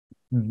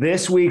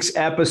This week's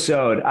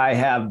episode, I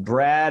have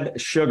Brad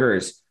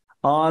Sugars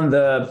on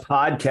the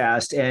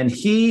podcast, and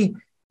he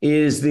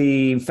is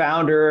the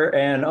founder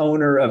and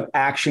owner of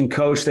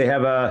ActionCOACH. They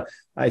have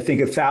I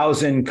think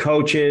 1,000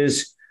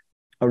 coaches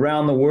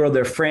around the world.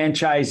 They're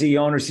franchisee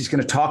owners. He's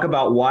going to talk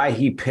about why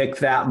he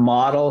picked that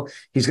model.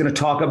 He's going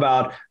to talk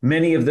about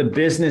many of the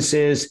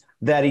businesses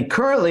that he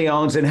currently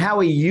owns and how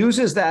he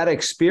uses that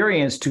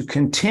experience to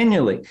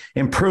continually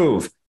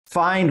improve,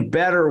 find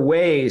better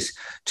ways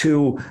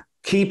to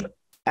keep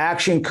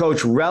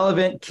ActionCOACH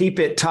relevant, keep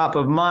it top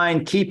of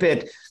mind, keep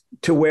it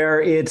to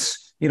where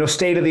it's,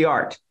 state of the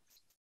art.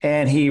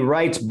 And he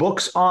writes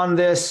books on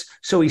this.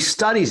 So he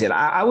studies it.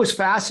 I was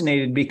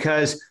fascinated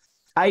because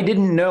I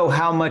didn't know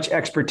how much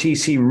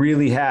expertise he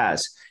really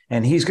has.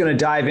 And he's going to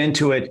dive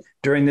into it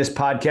during this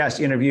podcast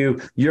interview.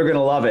 You're going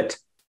to love it.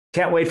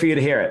 Can't wait for you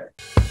to hear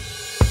it.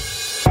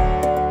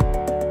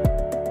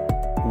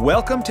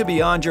 Welcome to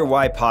Beyond Your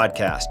Why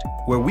podcast,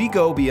 where we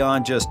go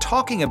beyond just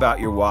talking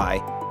about your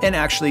why and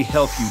actually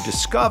help you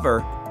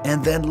discover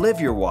and then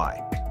live your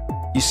why.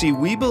 You see,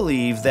 we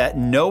believe that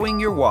knowing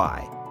your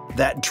why,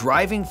 that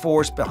driving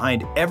force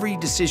behind every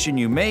decision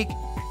you make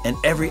and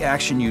every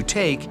action you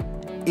take,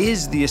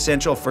 is the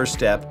essential first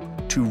step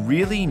to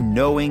really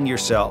knowing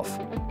yourself.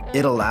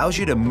 It allows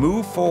you to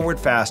move forward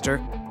faster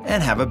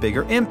and have a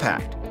bigger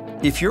impact.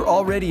 If you're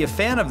already a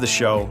fan of the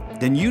show,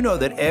 then you know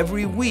that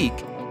every week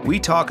we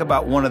talk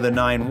about one of the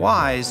 9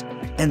 whys,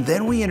 and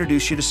then we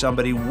introduce you to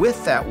somebody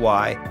with that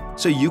why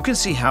so you can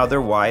see how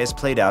their why is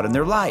played out in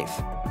their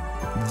life.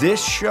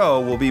 This show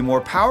will be more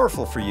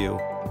powerful for you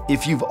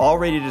if you've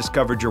already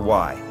discovered your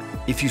why.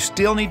 If you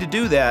still need to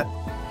do that,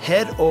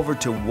 head over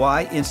to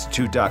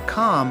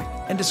whyinstitute.com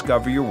and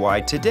discover your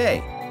why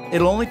today.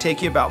 It'll only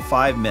take you about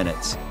 5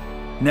 minutes.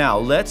 Now,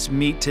 let's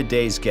meet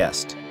today's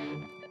guest.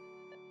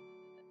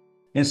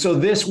 And so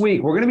this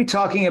week, we're going to be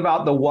talking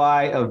about the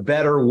why of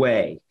better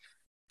way.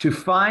 To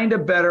find a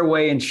better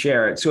way and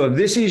share it. So if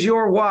this is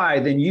your why,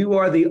 then you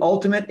are the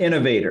ultimate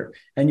innovator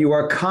and you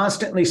are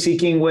constantly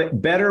seeking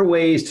better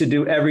ways to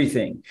do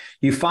everything.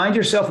 You find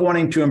yourself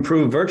wanting to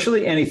improve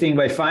virtually anything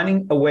by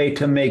finding a way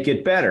to make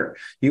it better.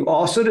 You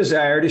also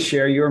desire to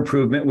share your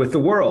improvement with the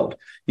world.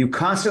 You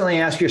constantly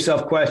ask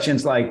yourself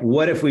questions like,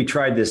 what if we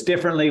tried this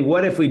differently?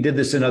 What if we did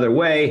this another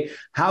way?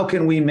 How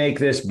can we make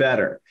this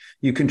better?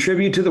 You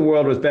contribute to the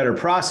world with better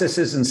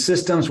processes and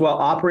systems while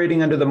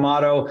operating under the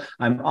motto,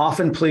 I'm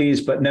often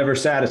pleased but never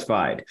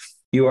satisfied.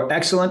 You are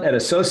excellent at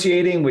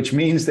associating, which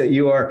means that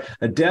you are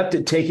adept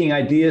at taking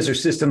ideas or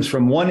systems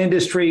from one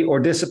industry or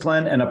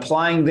discipline and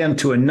applying them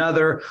to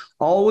another,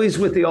 always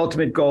with the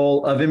ultimate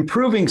goal of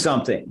improving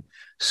something.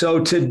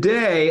 So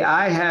today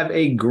I have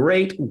a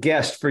great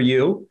guest for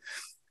you.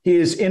 He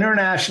is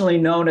internationally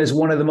known as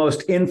one of the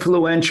most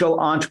influential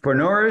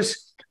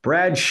entrepreneurs.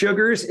 Brad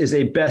Sugars is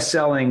a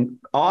best-selling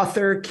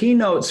author,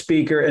 keynote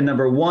speaker, and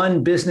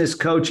 #1 business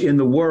coach in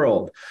the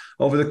world.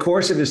 Over the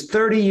course of his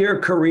 30-year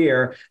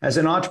career as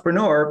an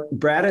entrepreneur,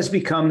 Brad has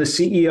become the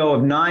CEO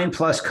of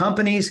 9+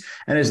 companies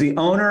and is the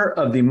owner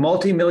of the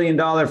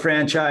multi-million-dollar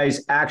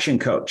franchise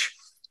ActionCOACH.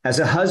 As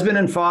a husband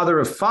and father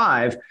of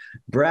 5,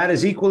 Brad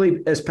is equally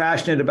as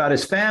passionate about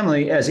his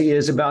family as he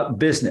is about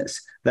business.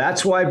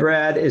 That's why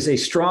Brad is a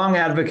strong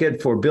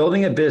advocate for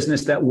building a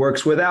business that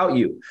works without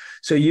you,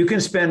 so you can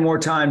spend more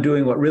time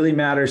doing what really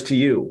matters to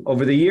you.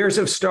 Over the years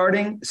of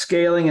starting,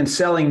 scaling, and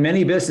selling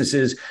many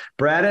businesses,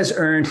 Brad has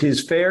earned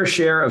his fair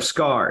share of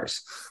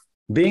scars.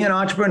 Being an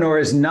entrepreneur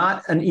is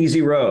not an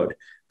easy road,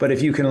 but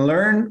if you can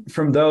learn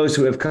from those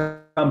who have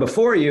come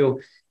before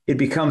you, it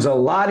becomes a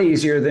lot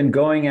easier than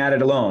going at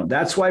it alone.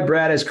 That's why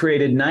Brad has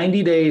created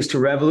 90 Days to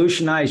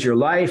Revolutionize Your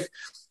Life.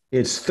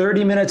 It's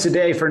 30 minutes a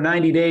day for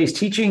 90 days,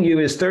 teaching you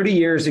his 30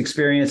 years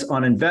experience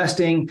on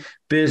investing,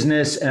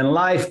 business, and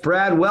life.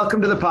 Brad,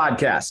 welcome to the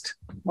podcast.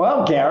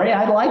 Well, Gary,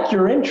 I like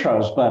your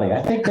intros, buddy.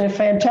 I think they're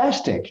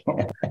fantastic.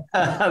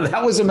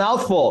 That was a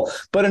mouthful,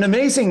 but an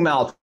amazing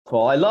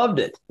mouthful. I loved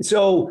it.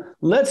 So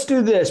let's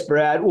do this,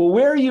 Brad. Well,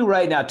 where are you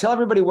right now? Tell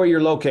everybody where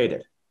you're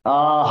located.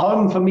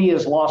 Home for me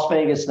is Las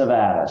Vegas,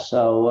 Nevada.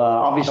 So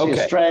obviously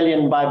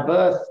Australian by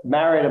birth,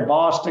 married a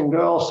Boston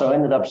girl, so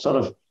ended up sort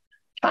of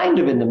kind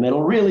of in the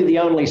middle, really the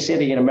only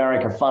city in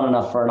America fun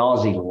enough for an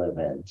Aussie to live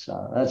in.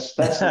 So that's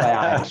the way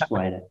I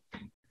explain it.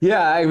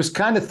 Yeah, I was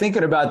kind of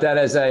thinking about that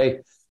as I,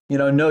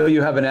 know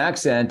you have an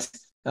accent.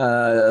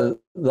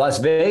 Las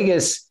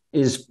Vegas,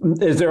 is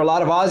there a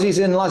lot of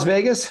Aussies in Las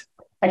Vegas?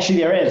 Actually,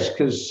 there is,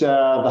 because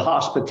the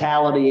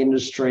hospitality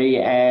industry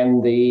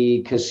and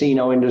the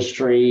casino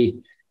industry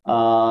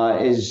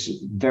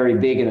is very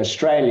big in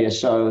Australia.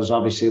 So there's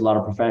obviously a lot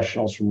of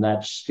professionals from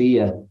that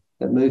sphere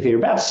that move here,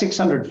 about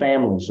 600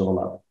 families all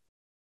up.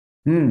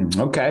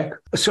 Okay.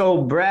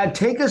 So Brad,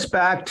 take us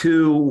back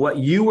to what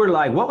you were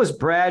like. What was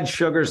Brad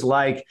Sugars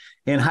like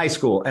in high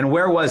school, and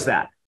where was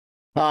that?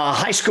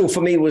 High school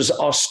for me was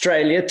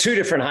Australia, 2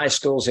 different high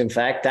schools, in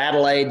fact,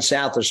 Adelaide,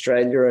 South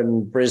Australia,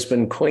 and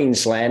Brisbane,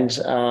 Queensland.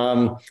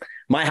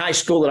 My high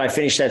school that I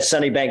finished at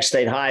Sunnybank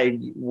State High,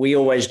 we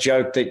always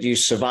joked that you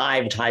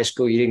survived high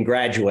school, you didn't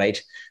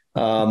graduate.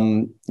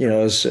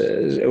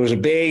 It was a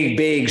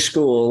big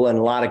school and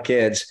a lot of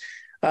kids.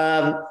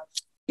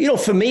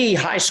 For me,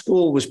 high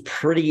school was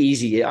pretty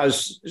easy.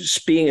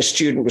 Being a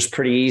student was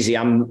pretty easy.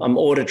 I'm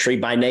auditory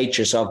by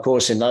nature. So, of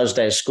course, in those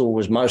days, school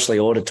was mostly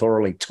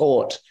auditorily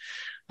taught.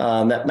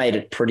 That made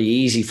it pretty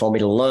easy for me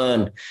to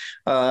learn.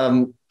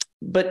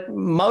 But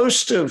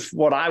most of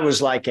what I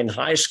was like in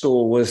high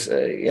school was,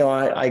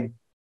 I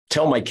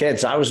tell my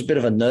kids I was a bit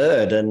of a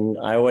nerd, and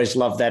I always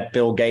loved that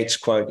Bill Gates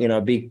quote,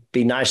 be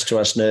nice to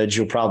us nerds.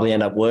 You'll probably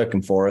end up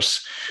working for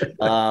us.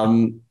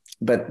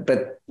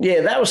 But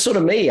yeah, that was sort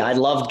of me. I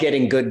loved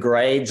getting good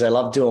grades. I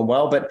loved doing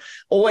well, but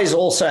always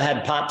also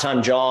had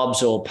part-time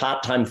jobs or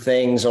part-time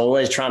things,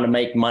 always trying to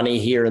make money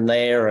here and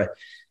there.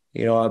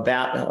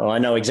 I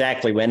know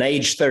exactly when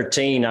age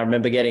 13, I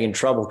remember getting in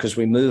trouble because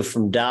we moved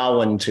from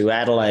Darwin to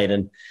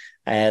Adelaide.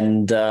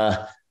 And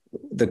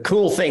the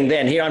cool thing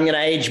then, here I'm going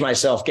to age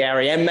myself,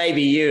 Gary, and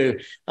maybe you.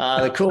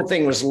 The cool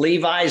thing was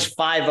Levi's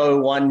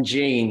 501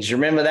 jeans. You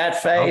remember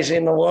that phase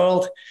in the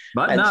world?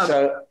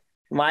 So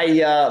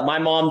my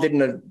mom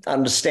didn't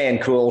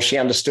understand cool. She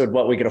understood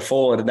what we could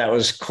afford, and that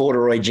was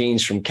corduroy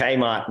jeans from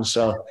Kmart. And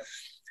so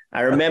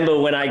I remember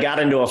when I got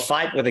into a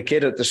fight with a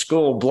kid at the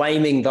school,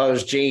 blaming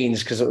those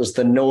jeans because it was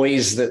the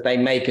noise that they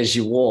make as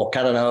you walk.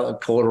 I don't know,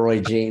 corduroy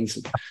jeans.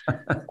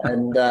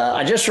 And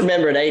I just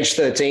remember at age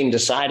 13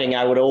 deciding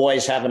I would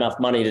always have enough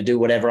money to do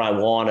whatever I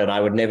wanted. I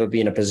would never be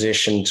in a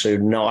position to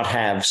not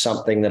have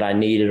something that I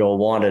needed or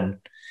wanted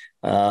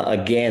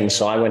again.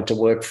 So I went to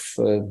work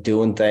for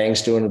doing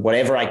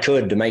whatever I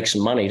could to make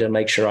some money to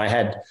make sure I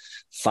had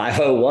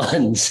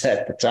 501s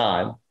at the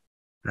time.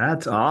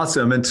 That's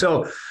awesome. And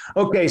so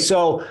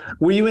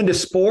were you into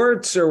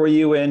sports or were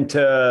you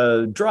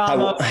into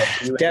drama?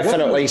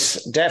 Definitely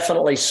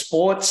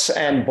sports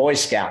and Boy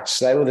Scouts.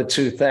 They were the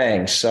two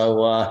things.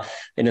 So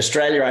in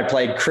Australia, I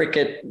played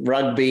cricket,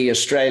 rugby,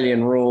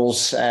 Australian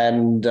rules,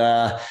 and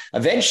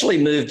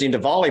eventually moved into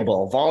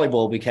volleyball.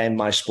 Volleyball became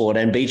my sport,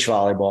 and beach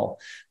volleyball.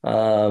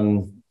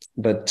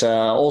 But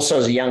also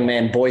as a young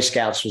man, Boy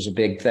Scouts was a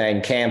big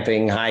thing,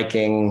 camping,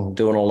 hiking,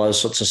 doing all those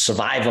sorts of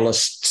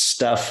survivalist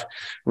stuff.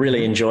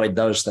 Really enjoyed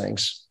those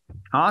things.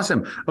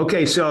 Awesome.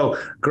 Okay, so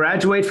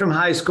graduate from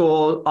high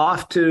school,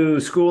 off to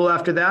school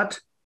after that?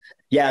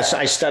 Yes,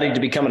 I studied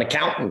to become an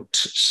accountant.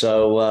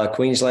 So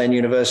Queensland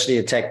University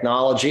of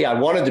Technology. I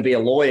wanted to be a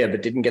lawyer,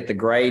 but didn't get the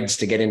grades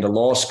to get into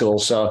law school.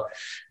 So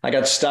I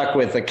got stuck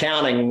with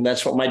accounting.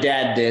 That's what my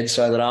dad did.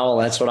 So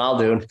that's what I'll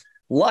do.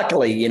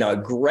 Luckily,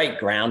 great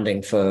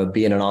grounding for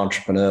being an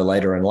entrepreneur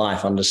later in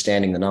life,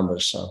 understanding the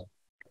numbers. So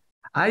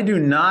I do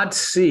not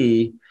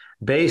see,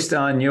 based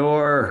on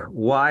your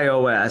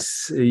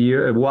YOS,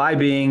 your why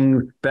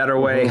being better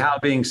way, how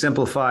being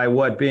simplify,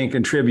 what being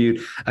contribute,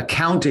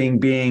 accounting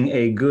being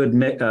a good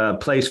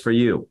place for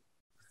you.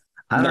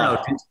 I don't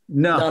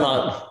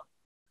know.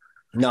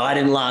 No, I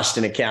didn't last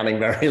in accounting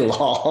very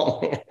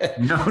long.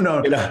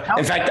 No.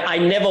 In fact, I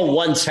never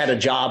once had a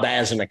job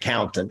as an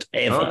accountant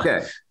ever.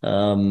 Okay.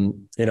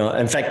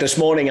 In fact, this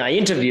morning I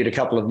interviewed a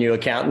couple of new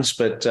accountants,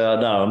 but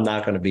no, I'm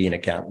not going to be an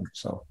accountant.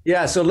 So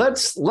yeah. So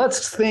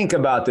let's think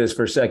about this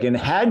for a second.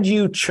 Had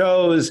you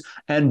chose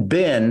and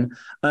been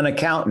an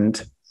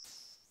accountant,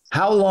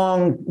 how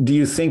long do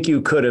you think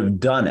you could have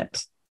done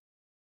it?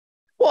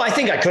 Well, I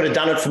think I could have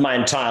done it for my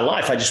entire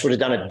life. I just would have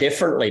done it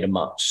differently to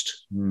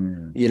most,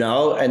 and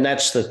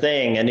that's the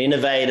thing. An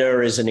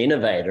innovator is an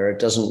innovator. It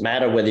doesn't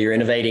matter whether you're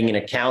innovating in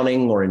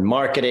accounting or in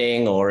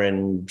marketing or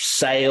in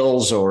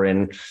sales or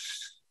in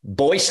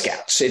Boy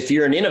Scouts. If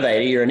you're an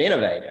innovator, you're an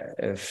innovator.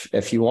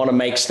 If you want to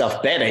make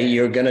stuff better,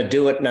 you're going to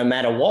do it no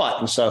matter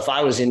what. And so if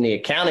I was in the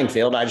accounting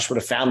field, I just would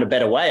have found a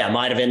better way. I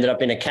might have ended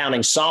up in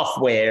accounting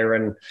software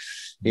and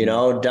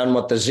done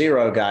what the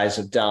Zero guys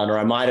have done, or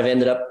I might have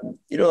ended up,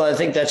 I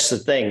think that's the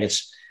thing.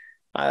 It's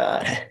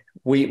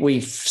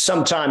we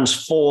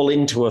sometimes fall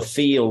into a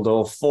field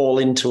or fall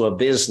into a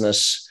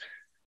business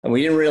and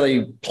we didn't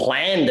really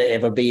plan to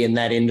ever be in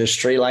that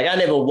industry. Like I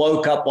never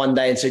woke up one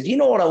day and said, you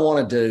know what I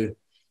want to do?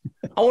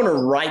 I want to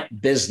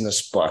write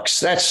business books.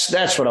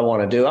 That's what I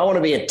want to do. I want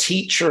to be a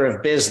teacher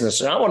of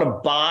business and I want to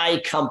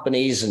buy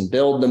companies and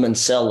build them and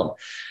sell them.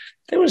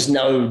 There was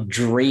no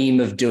dream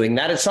of doing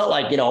that. It's not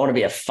like, I want to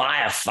be a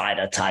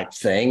firefighter type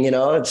thing.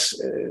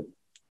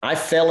 I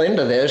fell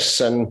into this.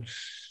 And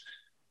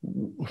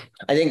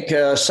I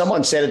think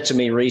someone said it to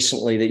me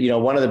recently that,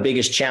 one of the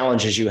biggest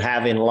challenges you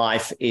have in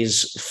life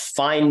is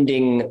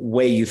finding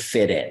where you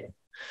fit in,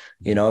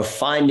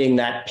 finding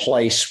that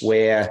place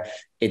where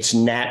it's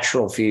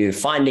natural for you,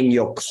 finding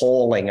your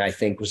calling, I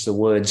think was the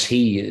words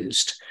he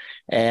used.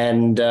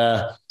 And,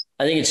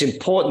 I think it's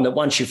important that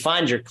once you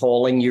find your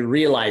calling, you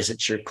realize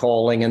it's your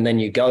calling and then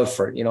you go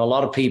for it. A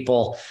lot of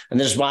people, and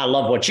this is why I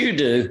love what you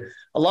do,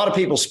 a lot of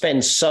people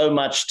spend so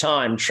much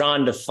time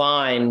trying to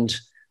find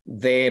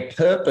their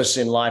purpose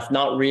in life,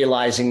 not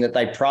realizing that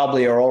they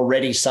probably are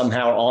already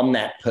somehow on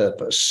that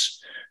purpose.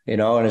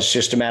 and it's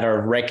just a matter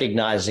of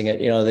recognizing it.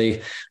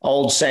 The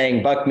old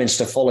saying,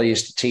 Buckminster Fuller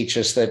used to teach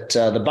us that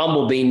the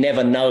bumblebee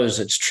never knows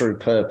its true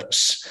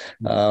purpose.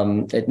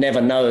 It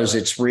never knows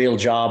its real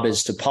job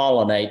is to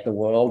pollinate the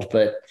world,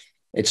 but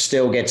it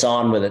still gets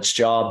on with its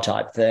job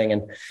type thing.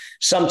 And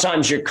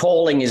sometimes your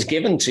calling is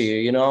given to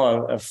you.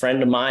 A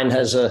friend of mine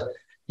has a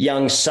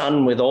young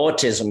son with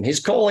autism. His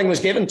calling was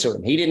given to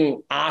him. He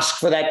didn't ask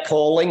for that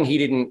calling. He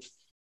didn't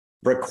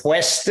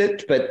request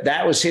it, but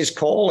that was his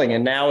calling.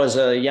 And now as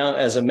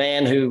a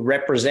man who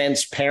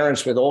represents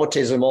parents with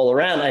autism all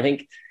around, I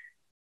think,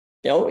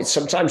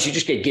 sometimes you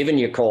just get given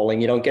your calling.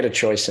 You don't get a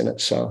choice in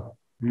it. So.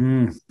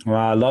 Well,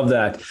 I love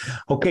that.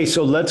 Okay.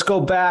 So let's go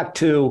back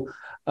to,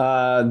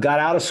 got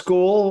out of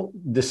school,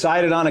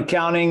 decided on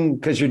accounting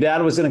because your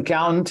dad was an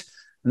accountant.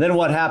 And then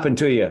what happened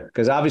to you?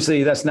 Because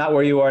obviously that's not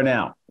where you are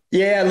now.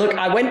 Yeah, look,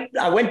 I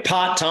went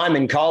part-time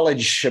in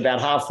college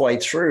about halfway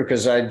through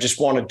because I just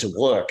wanted to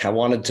work. I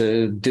wanted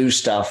to do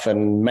stuff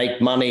and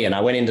make money. And I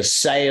went into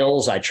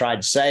sales. I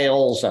tried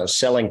sales. I was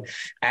selling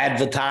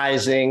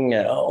advertising,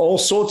 all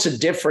sorts of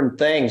different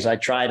things. I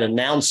tried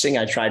announcing.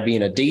 I tried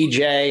being a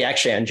DJ.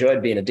 Actually, I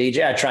enjoyed being a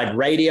DJ. I tried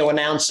radio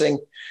announcing.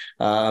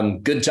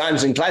 Good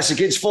Times in Classic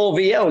Hits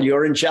 4VL.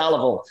 You're in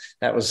Charleville.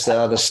 That was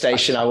the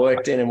station I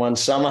worked in one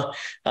summer.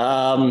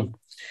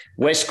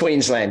 West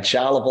Queensland,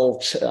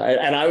 Charleville.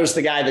 And I was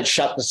the guy that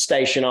shut the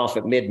station off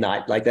at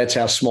midnight. Like, that's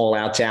how small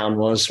our town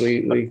was.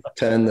 We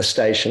turned the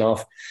station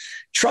off.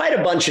 Tried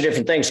a bunch of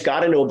different things,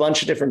 got into a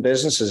bunch of different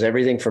businesses,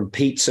 everything from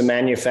pizza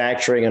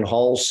manufacturing and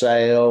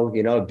wholesale,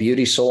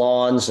 beauty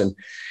salons.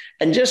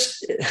 And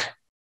just,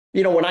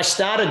 when I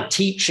started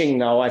teaching,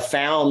 though, I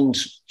found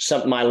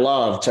something I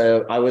loved.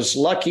 I was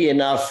lucky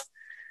enough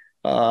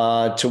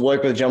to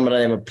work with a gentleman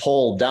named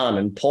Paul Dunn.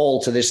 And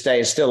Paul, to this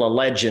day, is still a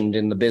legend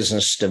in the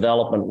business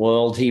development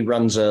world. He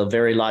runs a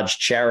very large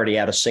charity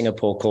out of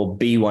Singapore called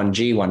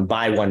B1G1,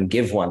 Buy One,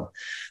 Give One.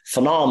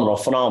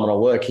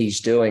 Phenomenal work he's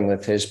doing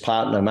with his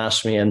partner,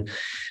 Masmi. And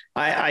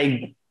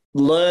I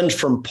learned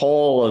from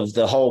Paul of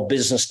the whole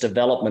business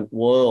development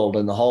world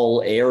and the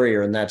whole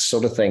area and that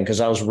sort of thing,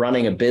 because I was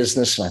running a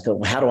business and I thought,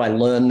 well, how do I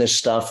learn this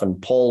stuff? And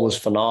Paul was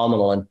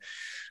phenomenal.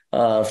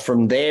 And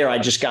from there,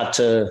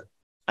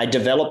 I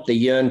developed the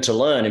yearn to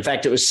learn. In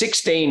fact, it was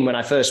 16 when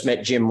I first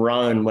met Jim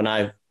Rohn, when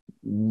I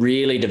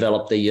really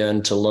developed the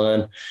yearn to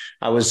learn.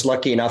 I was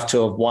lucky enough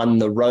to have won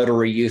the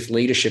Rotary Youth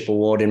Leadership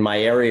Award in my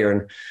area,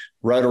 and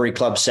Rotary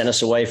Club sent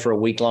us away for a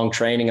week-long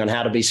training on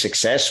how to be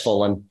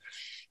successful. And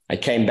I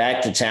came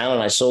back to town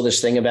and I saw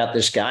this thing about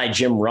this guy,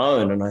 Jim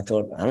Rohn, and I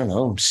thought, I don't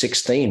know, I'm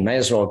 16, may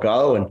as well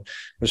go. And it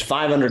was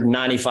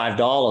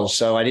 $595.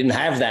 So I didn't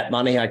have that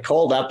money. I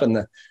called up, and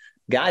the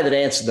guy that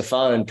answered the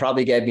phone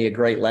probably gave me a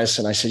great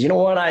lesson. I said, you know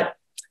what?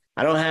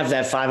 I don't have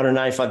that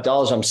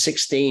 $595. I'm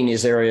 16.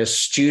 Is there a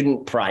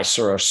student price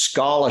or a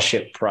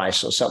scholarship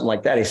price or something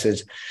like that? He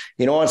says,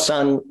 you know what,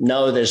 son?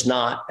 No, there's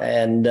not.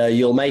 And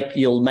you'll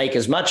make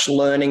as much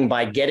learning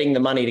by getting the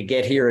money to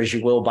get here as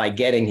you will by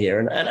getting here.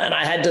 And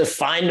I had to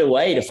find a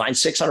way to find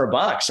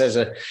 $600 as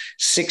a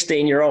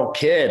 16-year-old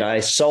kid.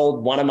 I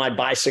sold one of my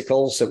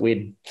bicycles that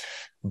we'd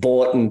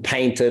bought and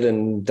painted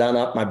and done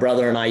up. My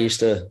brother and I used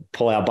to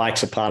pull our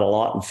bikes apart a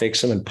lot and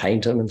fix them and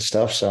paint them and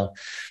stuff. So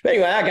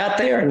anyway, I got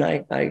there and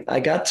I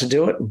got to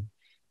do it.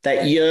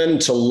 That yearn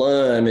to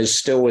learn is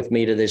still with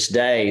me to this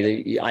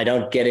day. I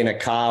don't get in a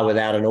car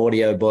without an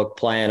audiobook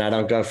playing. I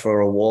don't go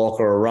for a walk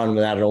or a run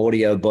without an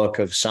audiobook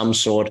of some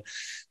sort.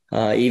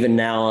 Even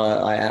now,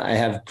 I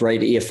have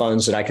great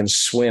earphones that I can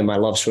swim. I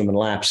love swimming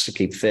laps to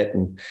keep fit.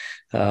 And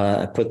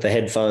I put the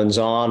headphones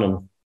on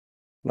and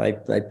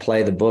I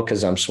play the book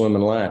as I'm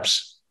swimming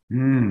laps.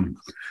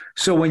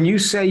 So when you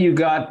say you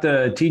got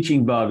the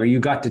teaching bug or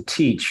you got to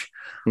teach,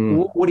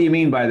 what do you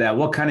mean by that?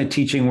 What kind of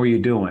teaching were you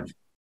doing?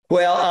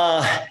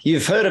 Well,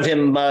 you've heard of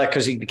him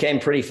because he became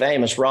pretty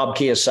famous, Rob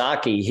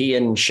Kiyosaki. He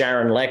and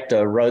Sharon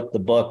Lechter wrote the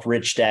book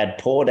Rich Dad,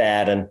 Poor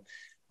Dad.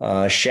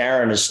 And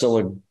Sharon is still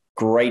a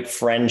great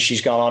friend.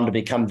 She's gone on to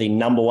become the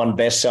 #1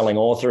 best-selling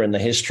author in the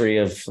history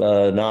of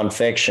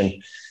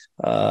nonfiction.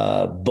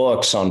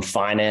 Books on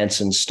finance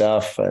and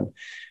stuff.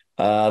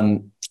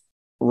 And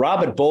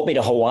Robert brought me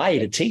to Hawaii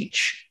to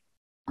teach.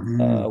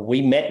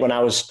 We met when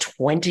I was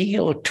 20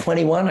 or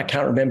 21. I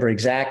can't remember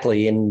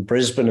exactly, in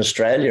Brisbane,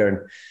 Australia.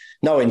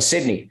 In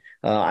Sydney.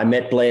 I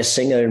met Blair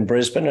Singer in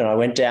Brisbane, and I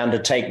went down to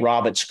take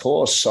Robert's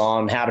course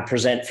on how to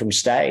present from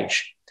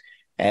stage.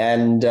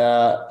 And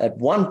at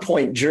one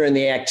point during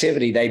the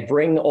activity, they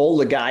bring all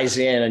the guys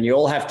in and you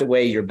all have to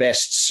wear your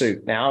best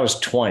suit. Now, I was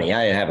 20.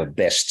 I didn't have a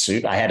best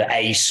suit. I had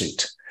a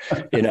suit,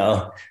 It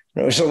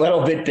was a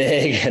little bit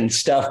big and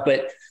stuff,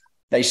 but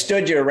they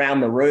stood you around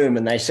the room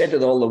and they said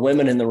to all the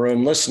women in the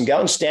room, listen, go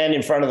and stand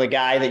in front of the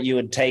guy that you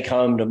would take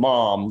home to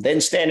mom.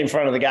 Then stand in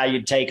front of the guy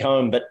you'd take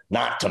home, but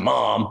not to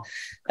mom.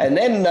 And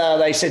then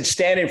they said,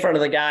 stand in front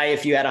of the guy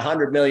if you had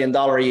 $100 million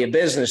a year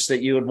business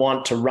that you would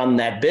want to run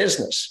that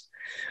business.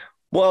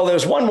 Well, there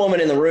was one woman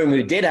in the room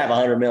who did have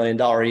 $100 million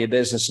a year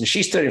business, and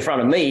she stood in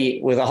front of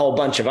me with a whole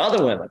bunch of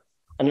other women.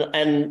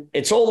 And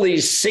it's all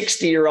these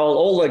 60-year-old,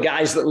 all the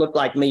guys that look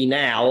like me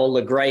now, all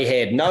the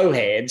gray-haired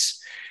no-heads,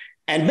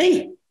 and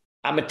me.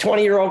 I'm a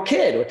 20-year-old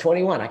kid or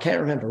 21. I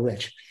can't remember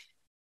which.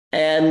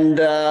 And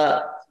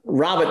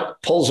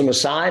Robert pulls him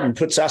aside and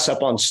puts us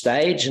up on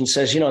stage and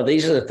says,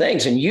 these are the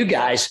things. And you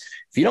guys,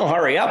 if you don't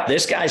hurry up,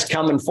 this guy's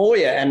coming for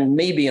you. And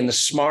me being the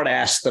smart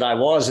ass that I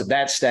was at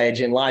that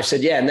stage in life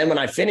said, yeah. And then when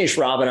I finish,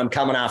 Robert, I'm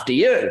coming after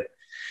you.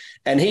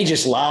 And he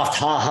just laughed,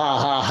 ha, ha,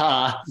 ha,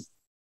 ha.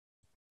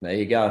 There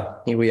you go.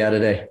 Here we are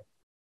today.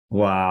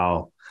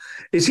 Wow.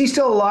 Is he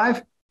still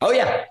alive? Oh,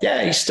 yeah.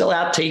 Yeah, he's still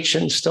out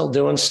teaching, still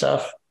doing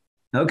stuff.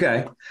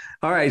 Okay.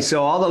 All right.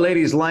 So all the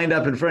ladies lined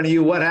up in front of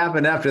you. What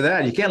happened after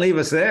that? You can't leave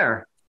us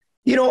there.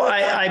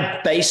 I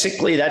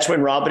basically, that's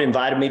when Robert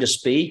invited me to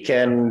speak,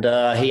 and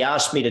he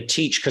asked me to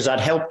teach because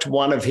I'd helped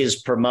one of his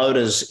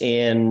promoters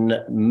in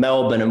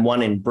Melbourne and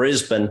one in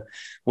Brisbane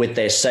with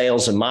their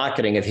sales and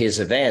marketing of his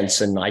events.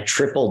 And I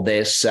tripled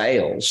their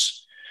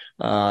sales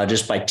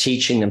just by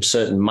teaching them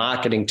certain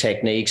marketing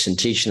techniques and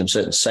teaching them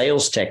certain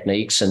sales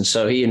techniques. And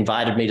so he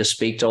invited me to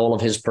speak to all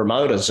of his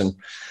promoters. And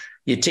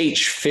you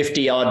teach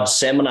 50-odd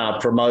seminar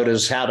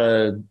promoters how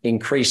to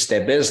increase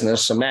their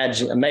business.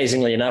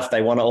 Amazingly enough,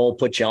 they want to all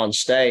put you on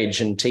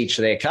stage and teach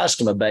their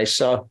customer base.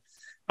 So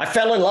I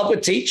fell in love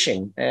with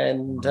teaching.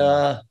 And,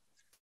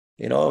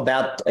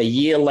 about a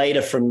year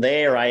later from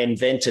there, I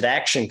invented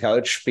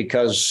ActionCOACH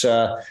because,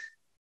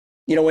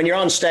 when you're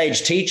on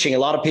stage teaching, a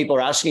lot of people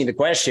are asking you the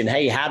question,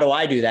 hey, how do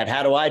I do that?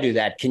 How do I do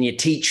that? Can you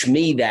teach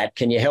me that?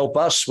 Can you help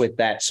us with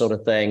that sort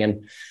of thing?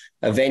 And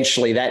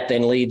eventually that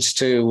then leads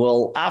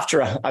to, I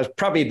was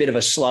probably a bit of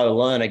a slow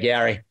learner,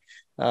 Gary.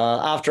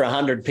 After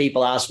 100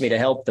 people asked me to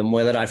help them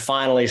with it, I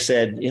finally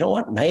said, you know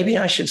what, maybe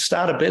I should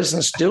start a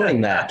business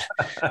doing that.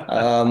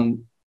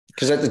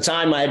 Because at the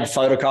time I had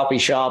photocopy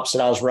shops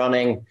that I was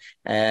running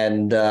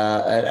and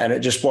it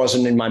just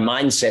wasn't in my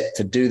mindset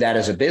to do that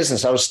as a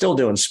business. I was still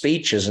doing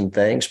speeches and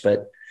things,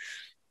 but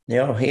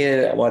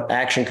here, what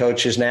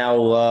ActionCOACH is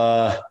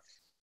now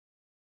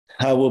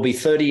will be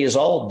 30 years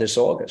old this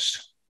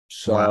August.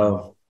 So,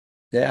 wow.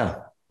 Yeah.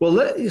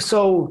 Well,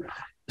 so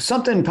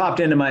something popped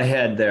into my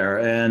head there.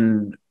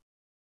 And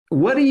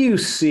what do you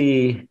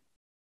see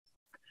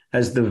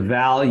as the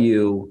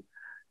value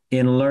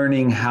in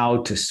learning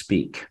how to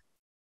speak?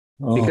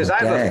 Because I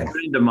have a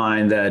friend of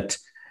mine that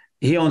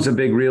he owns a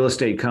big real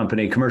estate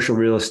company, commercial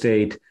real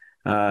estate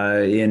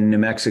in New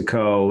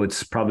Mexico.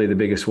 It's probably the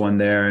biggest one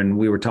there. And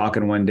we were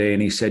talking one day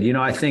and he said,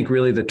 I think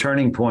really the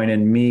turning point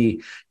in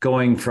me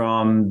going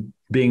from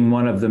being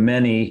one of the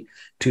many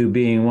to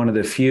being one of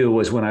the few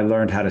was when I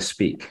learned how to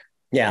speak.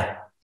 Yeah.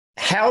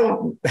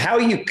 How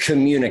you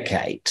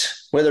communicate,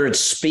 whether it's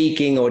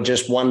speaking or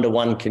just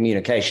one-to-one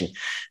communication,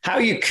 how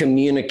you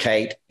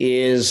communicate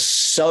is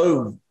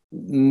so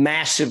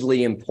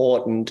massively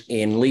important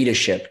in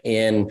leadership,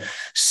 in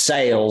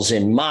sales,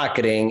 in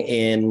marketing,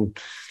 in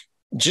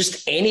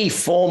just any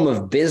form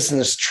of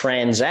business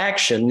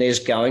transaction. There's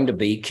going to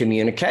be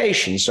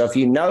communication. So if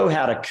you know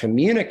how to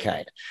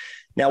communicate,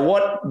 now,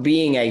 what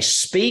being a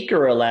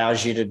speaker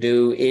allows you to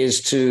do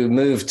is to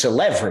move to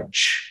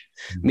leverage,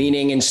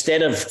 meaning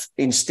instead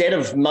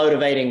of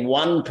motivating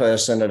one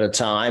person at a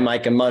time, I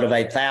can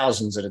motivate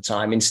thousands at a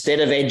time.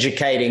 Instead of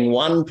educating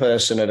one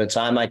person at a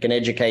time, I can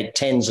educate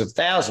tens of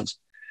thousands.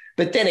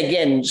 But then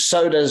again,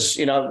 so does,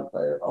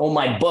 all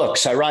my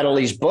books. I write all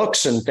these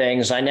books and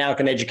things. I now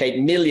can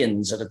educate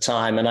millions at a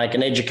time, and I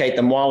can educate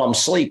them while I'm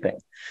sleeping.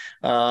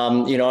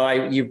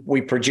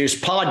 We produce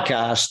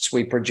podcasts,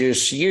 we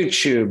produce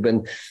YouTube,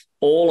 and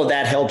all of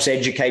that helps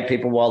educate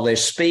people while they're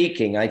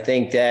speaking. I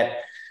think that,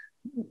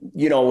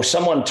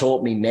 someone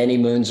taught me many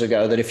moons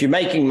ago that if you're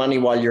making money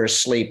while you're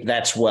asleep,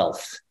 that's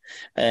wealth.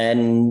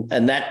 And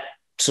that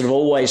sort of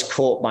always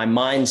caught my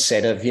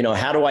mindset of,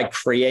 how do I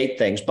create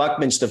things?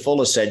 Buckminster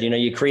Fuller said,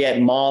 you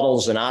create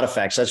models and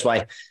artifacts. That's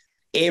why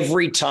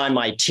every time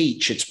I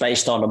teach, it's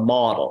based on a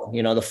model.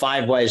 The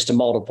 5 ways to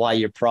multiply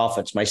your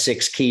profits, my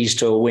 6 keys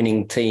to a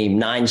winning team,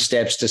 9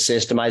 steps to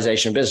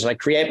systemization of business. I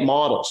create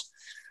models.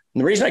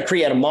 And the reason I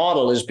create a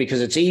model is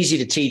because it's easy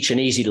to teach and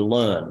easy to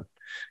learn.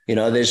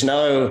 There's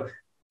no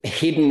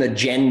hidden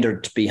agenda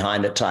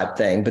behind it type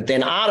thing. But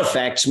then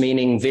artifacts,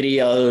 meaning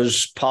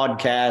videos,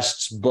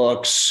 podcasts,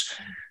 books,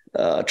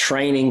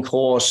 training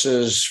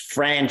courses,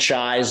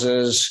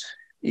 franchises,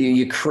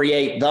 you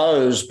create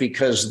those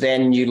because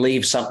then you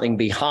leave something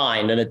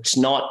behind and it's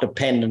not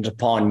dependent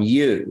upon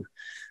you.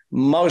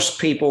 Most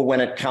people, when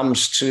it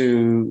comes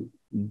to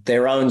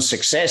their own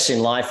success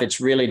in life, it's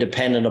really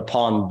dependent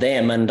upon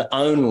them and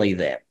only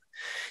them.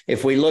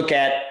 If we look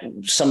at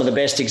some of the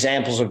best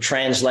examples of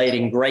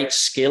translating great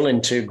skill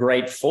into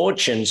great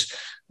fortunes,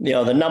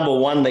 the number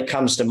one that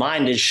comes to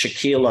mind is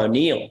Shaquille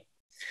O'Neal.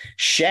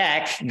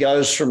 Shaq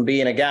goes from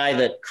being a guy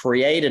that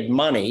created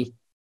money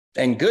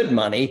and good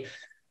money,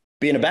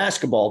 being a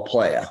basketball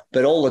player,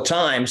 but all the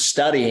time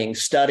studying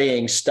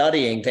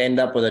to end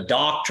up with a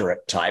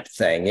doctorate type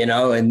thing,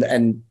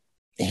 and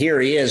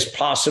here he is,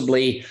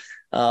 possibly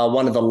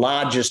one of the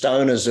largest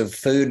owners of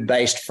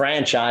food-based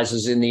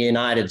franchises in the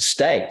United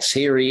States.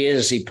 Here he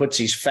is. He puts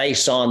his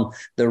face on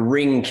the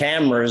Ring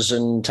cameras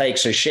and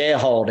takes a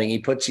shareholding. He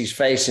puts his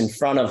face in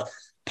front of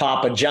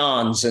Papa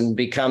John's and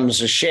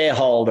becomes a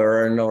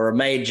shareholder or a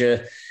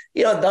major,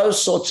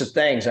 those sorts of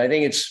things. I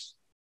think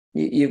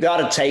you've got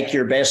to take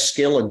your best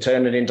skill and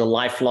turn it into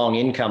lifelong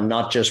income,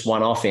 not just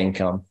one-off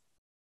income.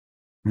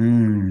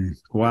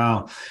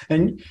 Wow.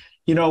 And,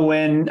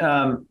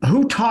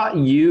 who taught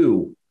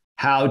you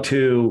how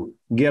to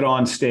get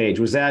on stage?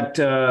 Was that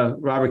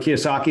Robert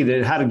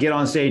Kiyosaki, how to get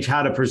on stage,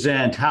 how to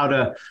present, how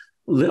to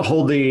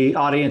hold the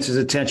audience's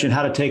attention,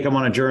 how to take them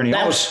on a journey?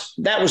 That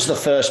was the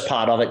first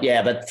part of it,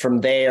 yeah. But from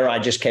there, I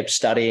just kept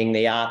studying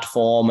the art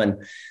form and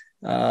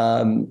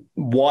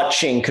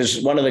watching,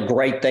 because one of the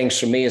great things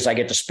for me is I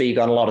get to speak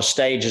on a lot of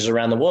stages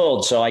around the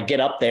world. So I get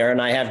up there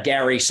and I have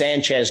Gary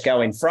Sanchez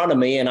go in front of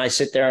me and I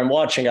sit there and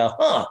watch and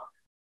go,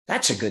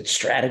 that's a good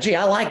strategy.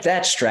 I like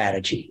that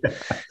strategy,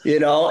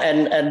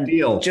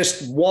 and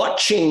just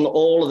watching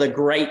all of the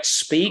great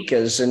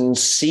speakers and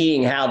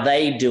seeing how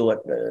they do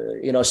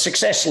it.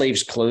 Success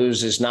leaves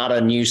clues is not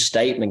a new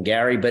statement,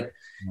 Gary, but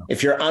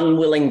if you're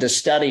unwilling to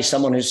study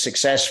someone who's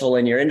successful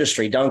in your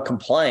industry, don't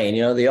complain.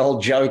 The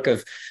old joke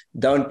of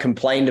don't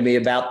complain to me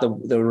about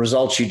the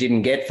results you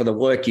didn't get for the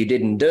work you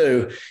didn't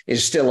do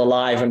is still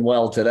alive and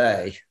well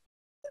today.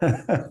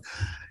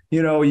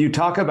 You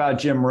talk about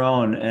Jim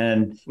Rohn,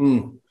 and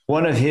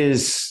one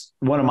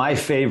of my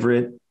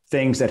favorite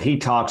things that he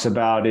talks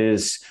about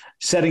is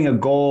setting a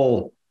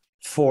goal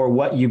for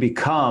what you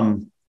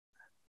become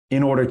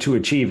in order to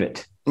achieve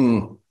it.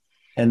 And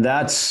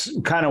that's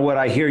kind of what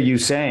I hear you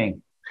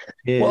saying.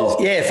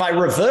 If I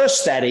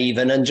reverse that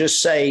even and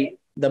just say,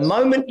 the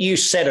moment you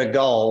set a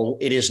goal,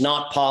 it is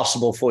not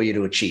possible for you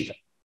to achieve it.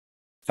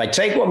 If I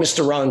take what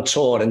Mr. Rohn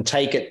taught and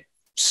take it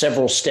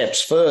several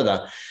steps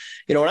further,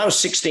 when I was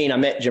 16, I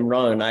met Jim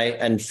Rohn,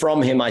 and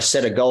from him, I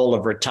set a goal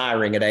of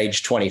retiring at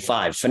age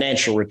 25,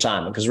 financial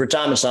retirement, because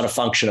retirement's not a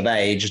function of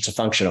age, it's a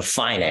function of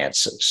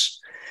finances.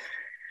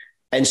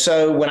 And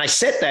so when I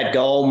set that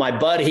goal, my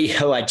buddy,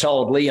 who I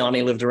told, Leon,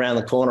 he lived around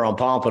the corner on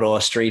Pompadour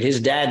Street,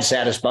 his dad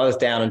sat us both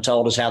down and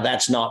told us how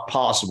that's not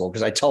possible,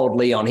 because I told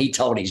Leon, he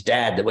told his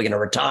dad that we're going to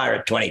retire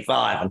at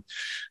 25. And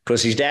of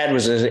course, his dad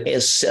was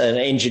an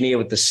engineer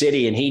with the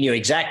city, and he knew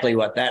exactly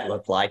what that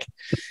looked like.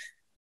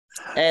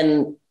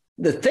 And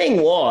the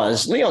thing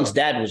was, Leon's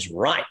dad was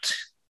right.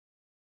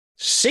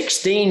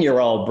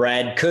 16-year-old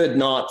Brad could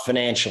not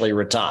financially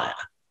retire.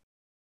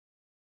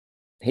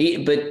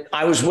 But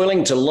I was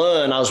willing to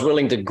learn. I was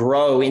willing to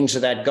grow into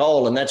that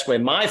goal. And that's where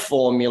my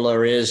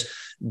formula is: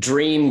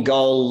 dream,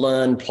 goal,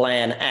 learn,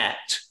 plan,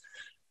 act.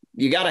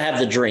 You got to have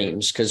the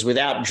dreams, because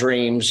without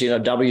dreams,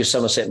 W.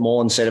 Somerset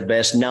Maugham said it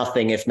best: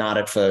 nothing if not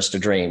at first a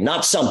dream.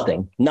 Not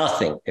something,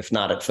 nothing if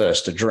not at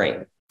first a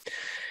dream.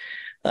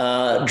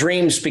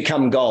 Dreams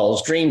become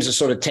goals. Dreams are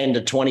sort of 10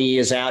 to 20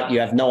 years out. You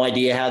have no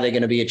idea how they're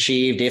going to be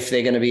achieved, if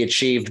they're going to be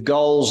achieved.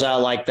 Goals are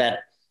like that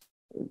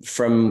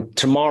from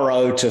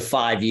tomorrow to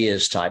 5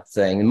 years type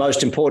thing. The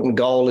most important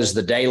goal is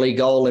the daily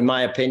goal, in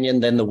my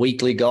opinion, then the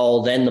weekly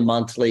goal, then the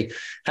monthly.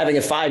 Having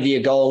a 5-year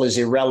goal is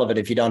irrelevant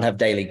if you don't have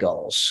daily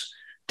goals.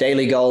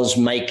 Daily goals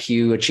make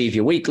you achieve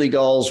your weekly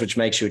goals, which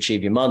makes you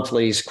achieve your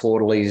monthlies,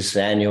 quarterlies,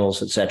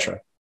 annuals, etc.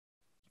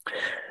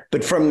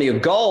 But from your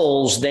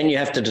goals, then you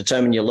have to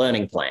determine your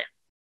learning plan.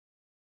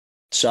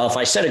 So if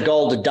I set a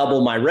goal to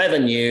double my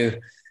revenue,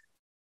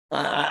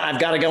 I've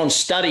got to go and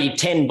study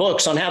 10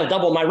 books on how to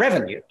double my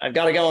revenue. I've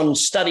got to go and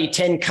study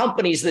 10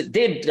 companies that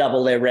did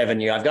double their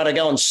revenue. I've got to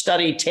go and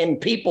study 10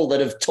 people that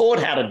have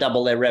taught how to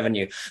double their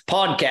revenue.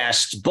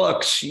 Podcasts,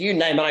 books, you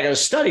name it, I got to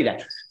study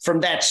that. From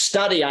that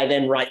study, I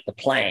then write the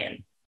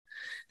plan.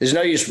 There's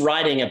no use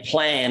writing a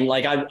plan.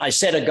 Like I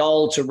set a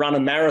goal to run a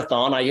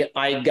marathon.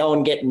 I go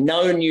and get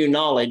no new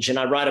knowledge and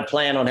I write a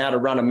plan on how to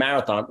run a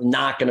marathon. I'm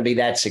not going to be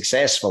that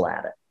successful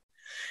at it.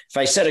 If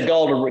I set a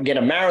goal to get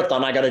a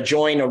marathon, I got to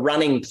join a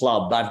running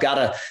club. I've got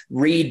to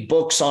read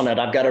books on it.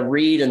 I've got to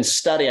read and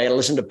study. I got to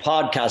listen to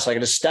podcasts. I got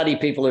to study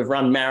people who've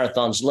run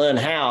marathons, learn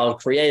how,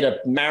 create a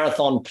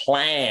marathon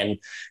plan,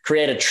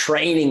 create a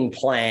training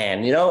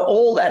plan,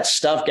 all that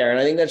stuff, Gary. And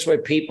I think that's where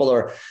people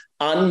are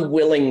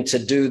unwilling to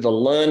do the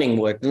learning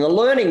work. And the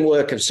learning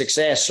work of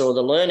success, or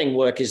the learning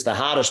work, is the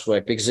hardest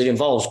work because it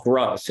involves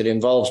growth. It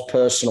involves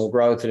personal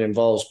growth. It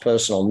involves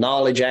personal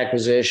knowledge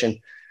acquisition.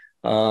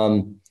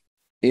 The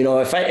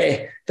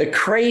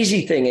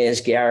crazy thing is,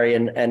 Gary,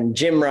 and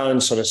Jim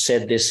Rohn sort of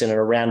said this in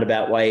a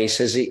roundabout way. He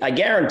says, I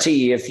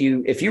guarantee you,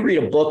 if you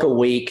read a book a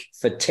week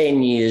for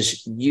 10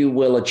 years, you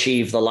will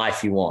achieve the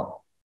life you want.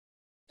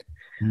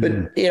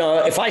 But,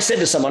 if I said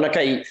to someone,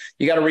 okay,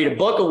 you got to read a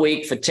book a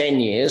week for 10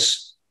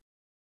 years,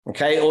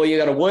 okay, or you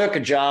got to work a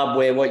job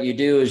where what you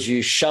do is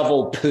you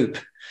shovel poop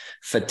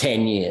for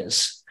 10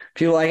 years.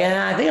 People are like,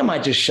 I think I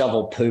might just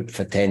shovel poop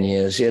for 10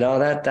 years.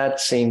 That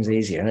seems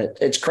easier. And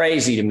it's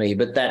crazy to me.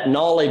 But that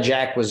knowledge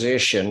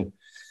acquisition,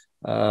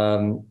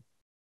 I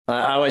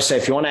always say,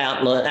 if you want to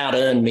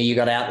out-earn me, you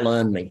got to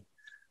outlearn me.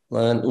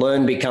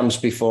 Learn becomes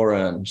before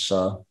earn.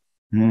 So.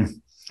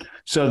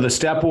 So the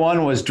step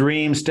one was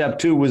dream. Step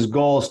two was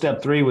goal.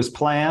 Step three was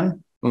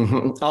plan.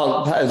 Mm-hmm.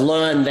 Oh,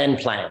 learn, then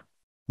plan.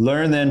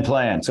 Learn, then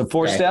plan. So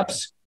 4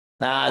 steps.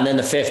 And then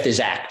the 5th is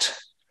act.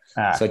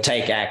 So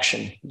take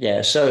action.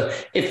 Yeah. So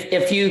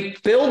if you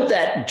build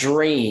that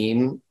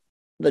dream,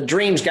 the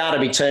dream's got to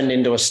be turned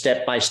into a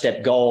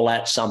step-by-step goal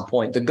at some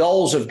point. The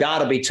goals have got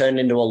to be turned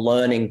into a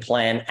learning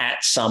plan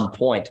at some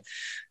point.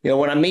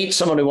 When I meet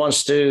someone who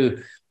wants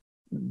to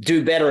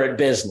do better at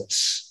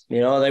business,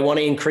 they want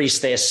to increase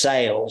their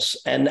sales,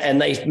 and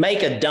they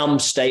make a dumb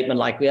statement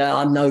like, yeah,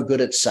 I'm no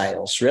good at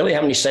sales. Really?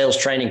 How many sales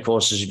training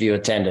courses have you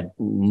attended?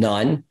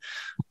 None.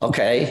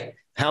 Okay.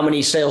 How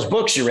many sales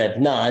books you read?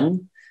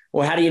 None.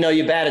 Well, how do you know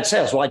you're bad at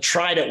sales? Well, I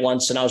tried it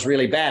once and I was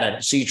really bad at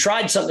it. So you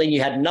tried something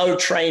you had no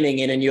training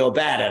in and you're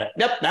bad at it.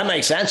 Yep, that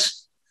makes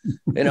sense.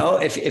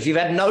 If you've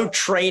had no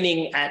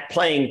training at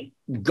playing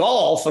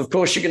golf, of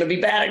course, you're going to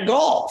be bad at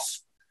golf.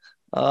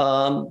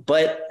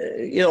 But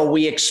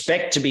we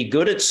expect to be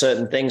good at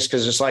certain things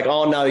because it's like,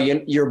 oh, no,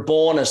 you're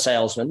born a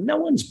salesman. No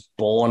one's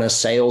born a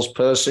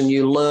salesperson.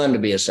 You learn to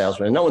be a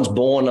salesman. No one's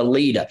born a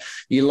leader.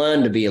 You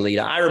learn to be a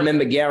leader. I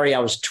remember, Gary, I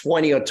was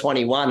 20 or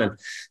 21 and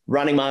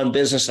running my own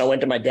business. I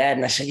went to my dad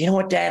and I said, you know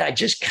what, Dad, I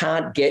just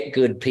can't get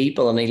good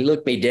people. And he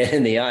looked me dead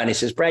in the eye and he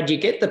says, Brad, you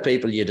get the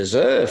people you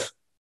deserve.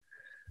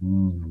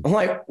 I'm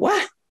like,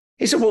 what?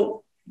 He said,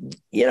 well,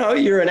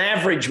 you're an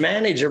average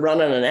manager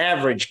running an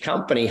average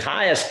company.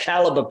 Highest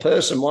caliber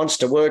person wants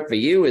to work for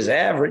you is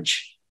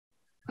average.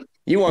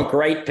 You want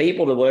great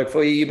people to work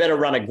for you. You better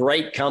run a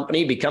great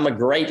company, become a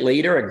great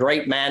leader, a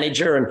great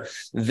manager, and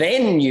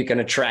then you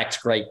can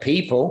attract great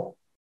people.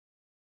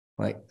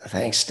 Like,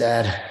 thanks,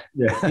 Dad.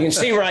 Yeah. You can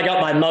see where I got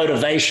my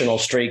motivational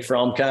streak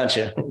from, can't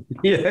you?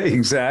 Yeah,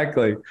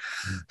 exactly.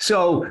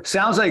 So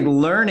sounds like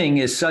learning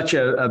is such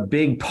a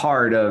big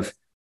part of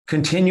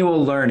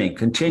continual learning.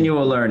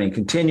 Continual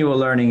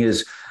learning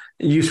is,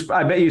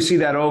 I bet you see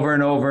that over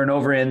and over and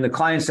over in the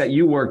clients that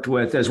you worked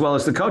with, as well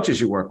as the coaches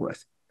you work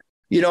with.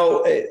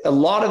 A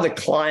lot of the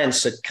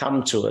clients that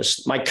come to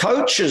us, my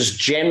coaches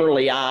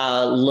generally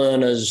are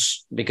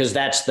learners because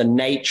that's the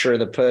nature of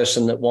the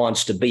person that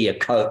wants to be a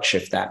coach,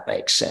 if that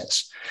makes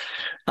sense.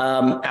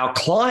 Our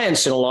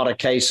clients, in a lot of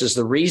cases,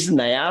 the reason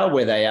they are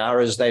where they are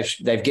is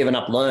they've given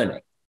up learning,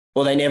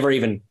 or they never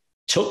even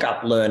took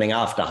up learning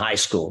after high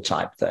school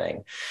type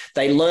thing.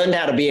 They learned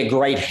how to be a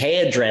great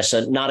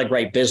hairdresser, not a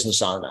great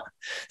business owner.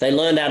 They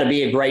learned how to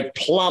be a great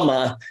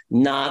plumber,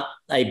 not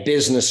a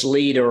business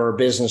leader or a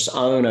business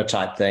owner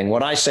type thing.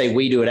 What I say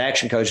we do at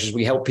Action Coach is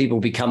we help people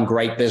become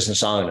great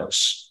business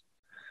owners.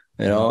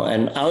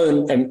 And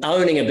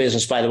owning a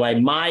business, by the way,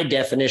 my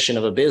definition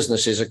of a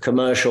business is a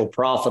commercial,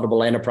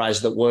 profitable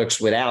enterprise that works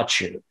without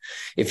you.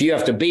 If you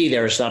have to be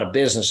there, it's not a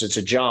business, it's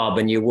a job,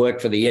 and you work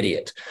for the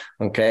idiot.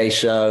 Okay,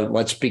 so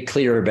let's be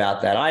clear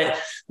about that.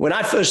 When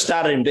I first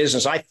started in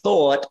business, I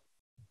thought,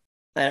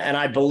 and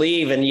I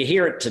believe, and you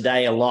hear it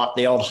today a lot,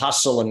 the old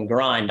hustle and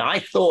grind. I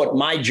thought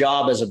my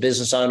job as a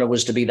business owner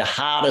was to be the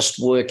hardest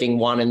working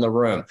one in the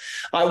room.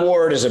 I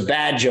wore it as a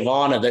badge of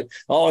honor that,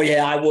 oh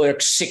yeah, I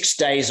work 6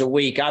 days a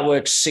week. I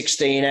work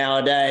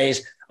 16-hour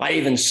days. I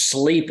even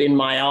sleep in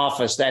my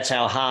office. That's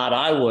how hard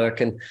I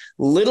work. And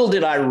little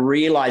did I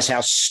realize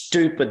how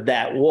stupid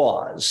that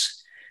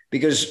was,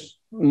 because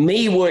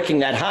me working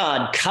that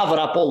hard covered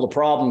up all the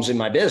problems in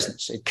my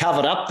business. It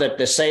covered up that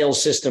the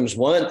sales systems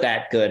weren't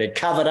that good. It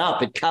covered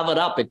up.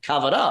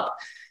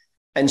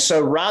 And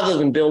so rather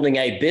than building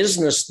a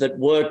business that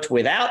worked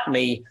without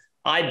me,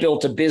 I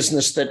built a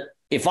business that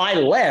if I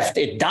left,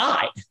 it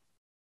died.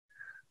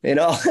 It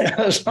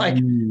was like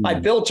I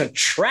built a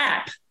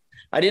trap.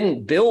 I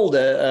didn't build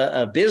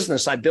a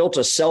business. I built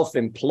a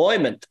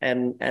self-employment.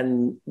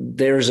 And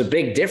there's a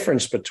big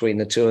difference between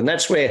the two. And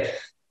that's where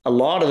a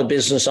lot of the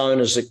business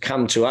owners that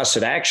come to us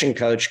at Action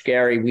Coach,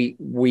 Gary,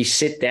 we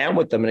sit down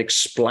with them and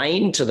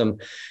explain to them,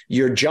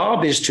 your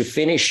job is to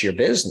finish your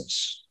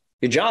business.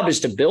 Your job is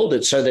to build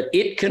it so that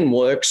it can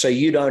work so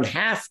you don't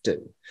have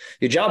to.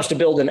 Your job is to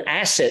build an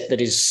asset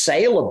that is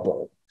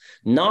saleable,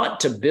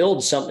 not to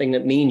build something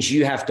that means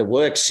you have to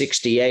work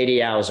 60,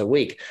 80 hours a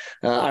week.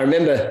 I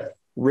remember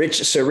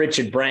Sir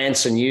Richard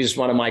Branson used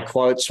one of my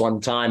quotes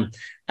one time,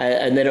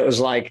 and then it was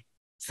like,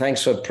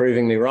 thanks for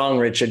proving me wrong,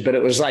 Richard. But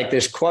it was like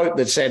this quote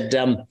that said,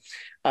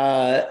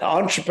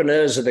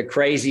 entrepreneurs are the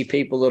crazy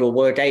people that'll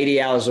work 80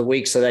 hours a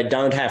week so they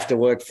don't have to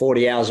work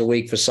 40 hours a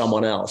week for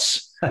someone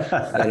else.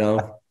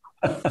 Yeah.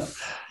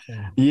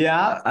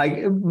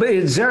 But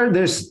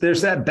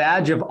there's that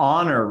badge of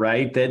honor,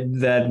 right?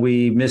 That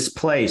we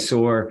misplace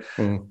or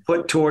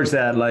put towards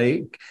that,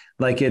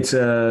 like it's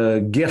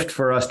a gift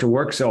for us to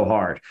work so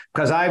hard.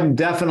 Because I've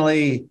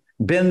definitely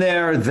been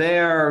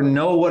there,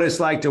 know what it's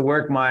like to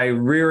work my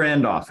rear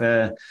end off.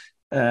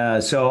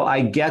 So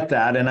I get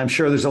that. And I'm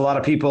sure there's a lot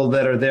of people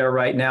that are there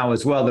right now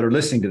as well that are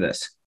listening to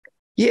this.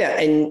 Yeah.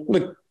 And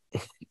look,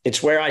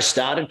 it's where I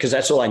started because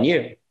that's all I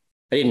knew.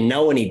 I didn't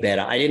know any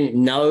better. I didn't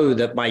know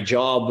that my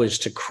job was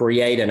to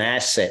create an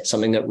asset,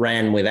 something that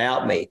ran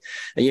without me.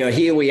 And,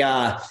 here we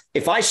are.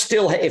 If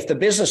the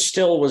business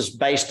still was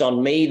based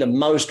on me, the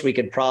most we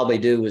could probably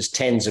do was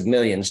tens of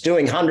millions.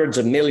 Doing hundreds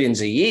of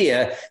millions a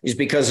year is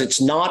because it's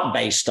not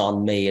based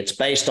on me. It's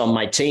based on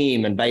my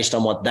team and based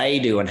on what they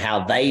do and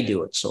how they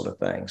do it, sort of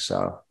thing.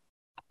 So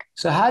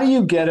how do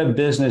you get a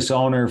business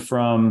owner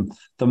from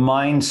the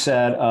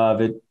mindset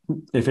of it,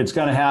 if it's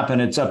going to happen,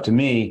 it's up to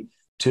me,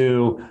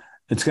 to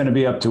it's going to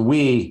be up to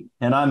we,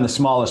 and I'm the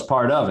smallest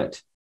part of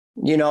it?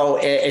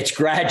 It's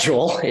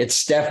gradual.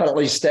 It's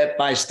definitely step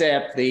by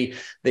step. The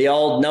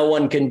old, no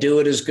one can do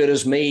it as good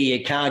as me.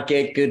 You can't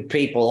get good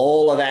people.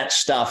 All of that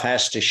stuff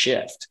has to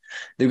shift.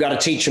 We've got to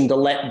teach them to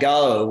let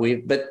go.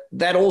 But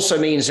that also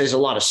means there's a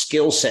lot of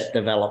skill set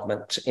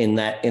development in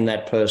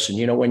that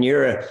person. When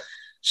you're a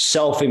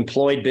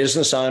self-employed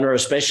business owner,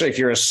 especially if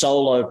you're a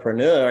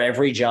solopreneur,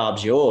 every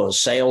job's yours.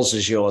 Sales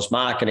is yours.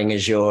 Marketing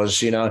is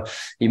yours. You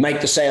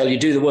make the sale, you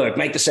do the work,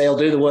 make the sale,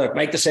 do the work,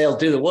 make the sale,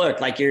 do the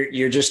work. Like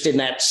you're just in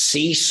that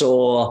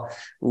seesaw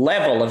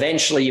level.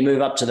 Eventually you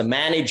move up to the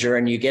manager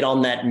and you get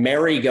on that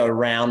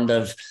merry-go-round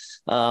of,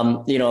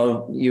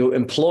 you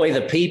employ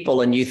the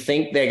people and you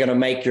think they're going to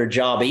make your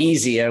job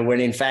easier, when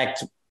in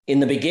fact,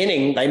 in the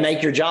beginning, they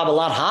make your job a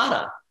lot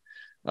harder.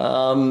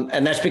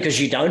 And that's because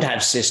you don't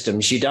have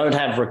systems, you don't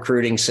have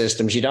recruiting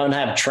systems, you don't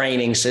have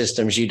training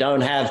systems, you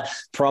don't have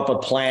proper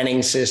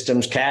planning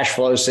systems, cash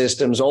flow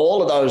systems,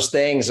 all of those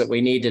things that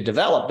we need to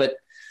develop. But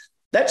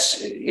that's,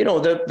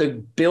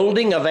 the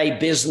building of a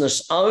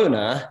business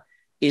owner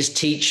is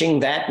teaching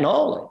that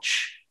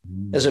knowledge.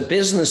 As a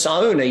business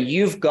owner,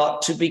 you've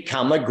got to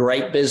become a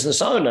great business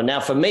owner.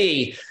 Now, for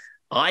me,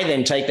 I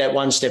then take that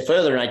one step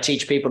further and I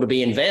teach people to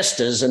be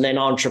investors and then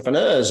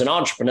entrepreneurs. An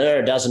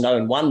entrepreneur doesn't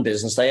own one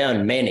business, they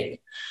own many.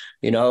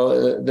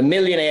 The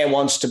millionaire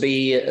wants to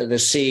be the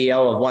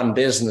CEO of one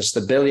business.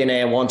 The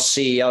billionaire wants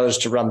CEOs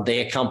to run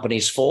their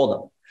companies for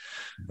them.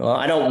 Well,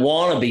 I don't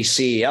want to be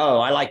CEO.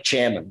 I like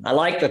chairman. I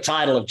like the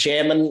title of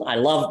chairman. I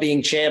love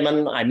being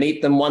chairman. I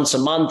meet them once a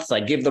month.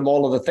 I give them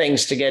all of the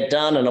things to get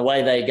done and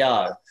away they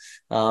go.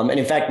 And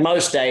in fact,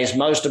 most days,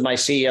 most of my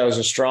CEOs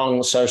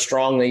are so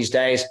strong these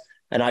days,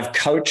 and I've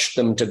coached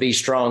them to be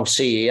strong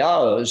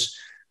CEOs.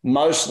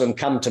 Most of them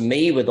come to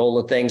me with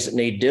all the things that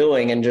need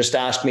doing and just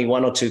ask me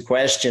one or two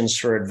questions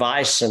for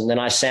advice. And then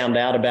I sound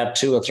out about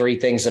two or three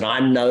things that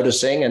I'm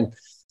noticing. And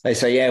they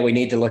say, yeah, we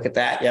need to look at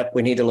that. Yep,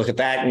 we need to look at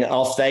that. And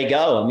off they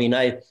go. I mean,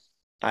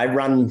 I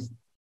run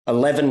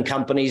 11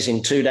 companies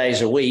in 2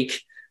 days a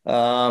week.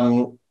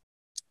 And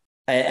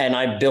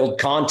I build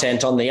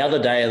content on the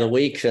other day of the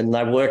week, and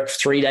I work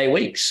 3-day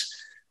weeks,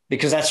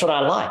 because that's what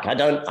I like.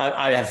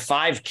 I have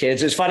 5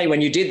 kids. It's funny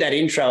when you did that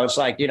intro, it's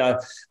like,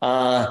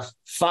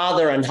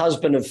 father and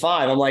husband of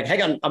 5. I'm like,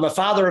 hang on, I'm a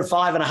father of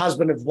 5 and a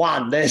husband of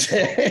 1.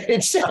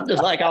 It sounded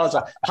like I was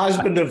a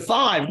husband of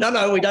 5.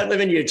 No, we don't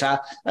live in Utah.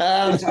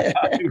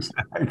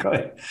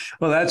 Exactly.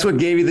 Well, that's what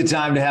gave you the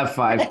time to have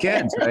 5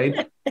 kids,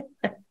 right?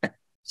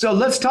 So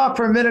let's talk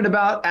for a minute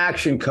about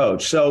Action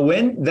Coach. So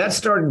when that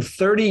started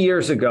 30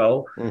 years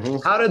ago,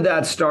 How did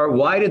that start?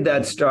 Why did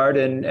that start?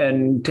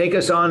 And take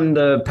us on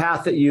the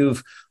path that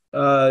you've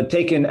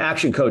taken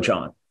Action Coach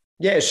on.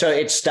 Yeah, so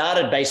it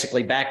started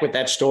basically back with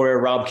that story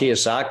of Rob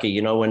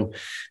Kiyosaki, when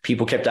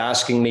people kept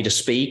asking me to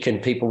speak,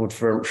 and people would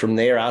from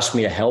there ask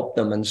me to help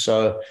them. And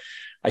so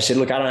I said,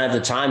 look, I don't have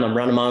the time. I'm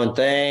running my own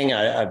thing.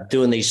 I'm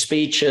doing these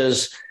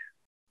speeches.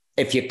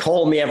 If you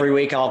call me every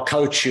week, I'll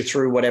coach you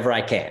through whatever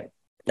I can.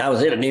 That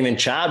was it. I didn't even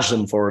charge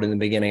them for it in the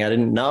beginning. I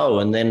didn't know.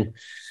 And then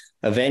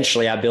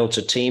eventually I built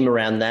a team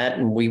around that.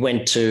 And we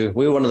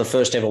were one of the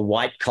first ever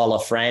white collar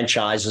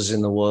franchises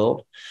in the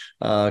world,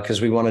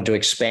 because we wanted to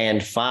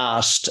expand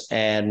fast.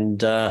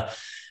 And at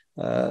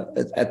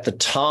the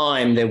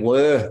time, there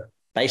were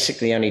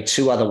basically only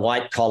 2 other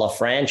white collar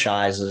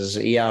franchises,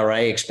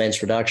 ERA,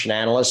 expense reduction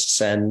analysts,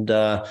 and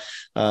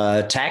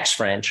tax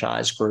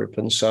franchise group.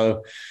 And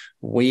so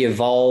we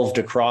evolved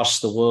across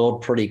the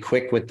world pretty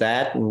quick with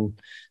that. And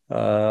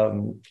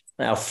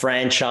our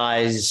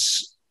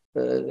franchise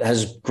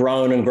has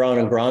grown and grown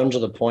and grown to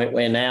the point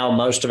where now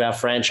most of our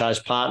franchise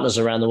partners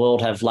around the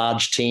world have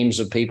large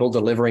teams of people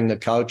delivering the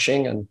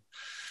coaching and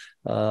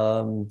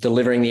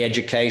delivering the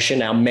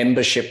education. Our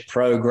membership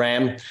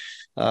program,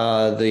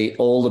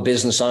 all the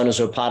business owners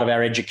who are part of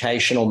our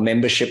educational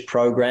membership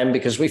program,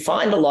 because we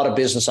find a lot of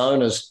business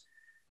owners,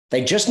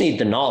 they just need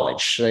the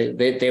knowledge.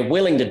 They're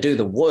willing to do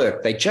the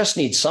work. They just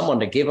need someone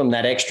to give them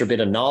that extra bit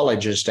of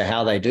knowledge as to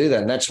how they do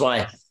that. And that's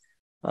why,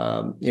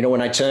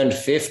 when I turned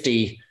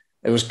 50,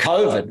 it was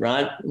COVID,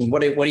 right?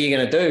 What are you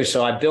going to do?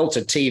 So I built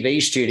a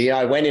TV studio.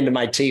 I went into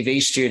my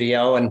TV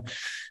studio and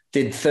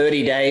did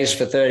 30 days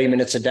for 30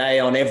 minutes a day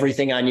on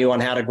everything I knew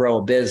on how to grow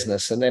a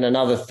business. And then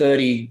another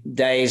 30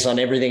 days on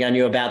everything I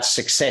knew about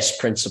success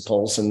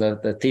principles and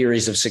the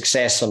theories of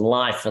success and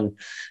life. And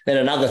then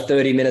another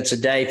 30 minutes a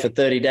day for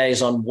 30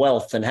 days on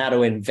wealth and how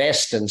to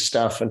invest and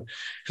stuff. And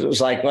it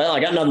was like, well, I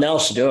got nothing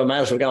else to do. I might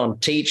as well go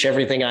and teach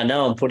everything I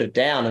know and put it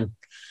down. And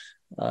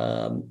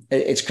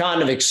It's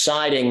kind of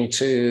exciting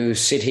to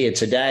sit here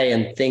today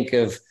and think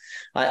of,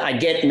 I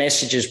get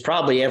messages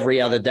probably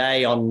every other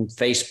day on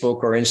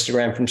Facebook or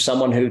Instagram from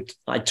someone who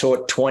I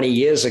taught 20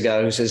 years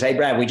ago who says, hey,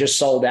 Brad, we just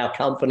sold our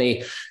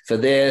company for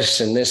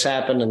this and this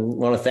happened and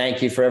want to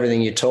thank you for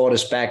everything you taught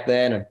us back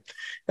then. And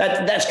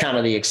that's kind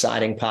of the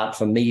exciting part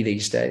for me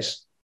these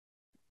days.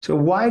 So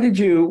why did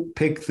you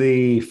pick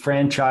the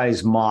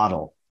franchise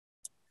model?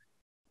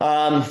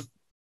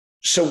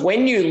 So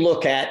when you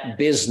look at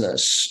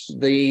business,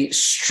 the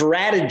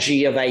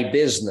strategy of a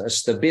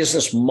business, the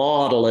business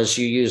model, as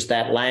you use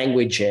that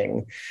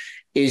languaging,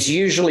 is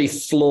usually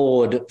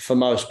flawed for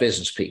most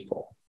business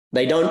people.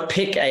 They don't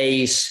pick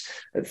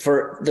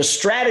for the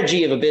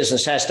strategy of a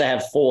business has to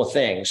have four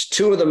things.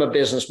 Two of them are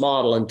business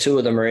model and two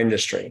of them are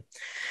industry.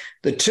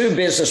 The two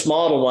business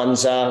model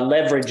ones are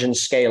leverage and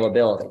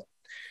scalability.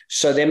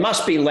 So there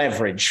must be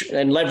leverage,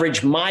 and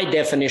leverage, my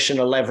definition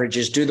of leverage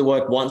is do the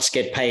work once,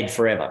 get paid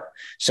forever.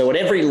 So at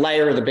every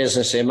layer of the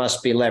business, there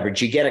must be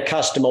leverage. You get a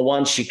customer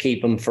once, you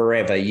keep them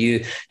forever.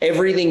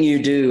 Everything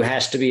you do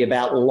has to be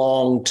about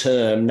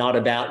long-term, not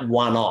about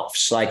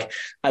one-offs. Like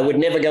I would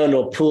never go into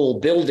a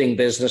pool building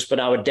business, but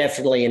I would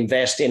definitely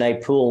invest in a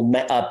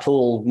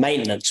pool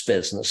maintenance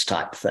business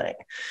type thing.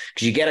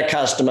 Because you get a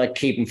customer,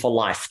 keep them for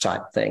life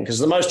type thing. Because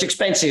the most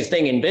expensive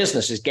thing in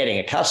business is getting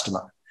a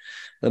customer.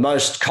 The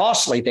most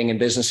costly thing in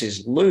business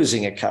is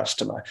losing a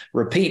customer.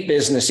 Repeat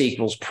business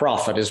equals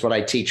profit is what I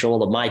teach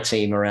all of my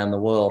team around the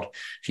world.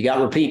 If you got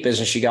repeat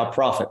business, you got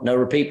profit. No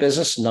repeat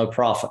business, no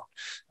profit.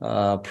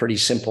 Pretty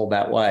simple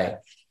that way.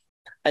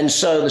 And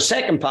so the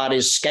second part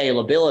is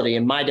scalability.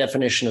 And my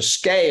definition of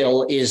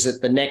scale is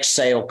that the next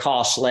sale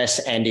costs less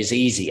and is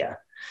easier.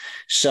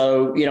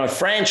 So,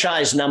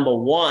 franchise number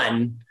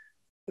one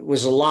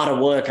was a lot of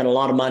work and a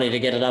lot of money to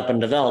get it up in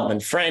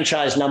development.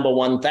 Franchise number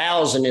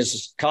 1,000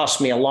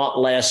 cost me a lot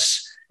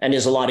less and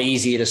is a lot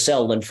easier to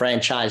sell than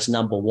franchise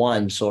number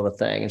one sort of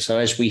thing. And so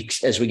as we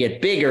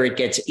get bigger, it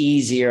gets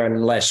easier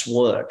and less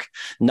work,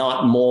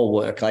 not more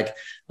work. Like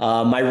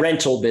my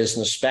rental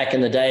business back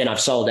in the day, and I've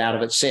sold out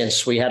of it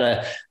since, we had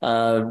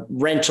a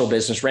rental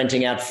business,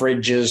 renting out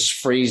fridges,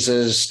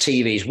 freezers,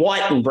 TVs,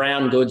 white and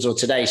brown goods, or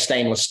today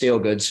stainless steel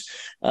goods.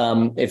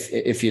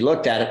 If you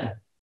looked at it,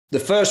 the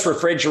first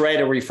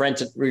refrigerator we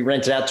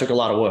rented out took a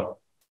lot of work.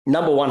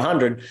 Number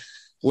 100,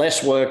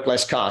 less work,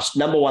 less cost.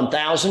 Number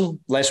 1,000,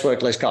 less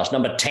work, less cost.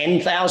 Number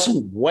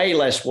 10,000, way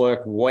less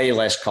work, way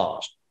less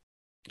cost.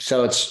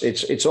 So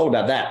it's all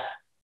about that.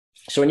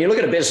 So when you look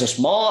at a business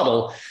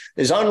model,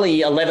 there's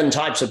only 11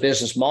 types of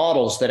business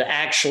models that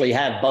actually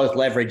have both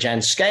leverage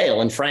and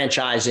scale, and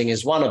franchising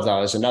is one of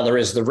those. Another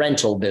is the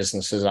rental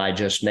business, as I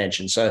just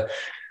mentioned. So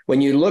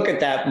when you look at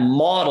that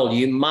model,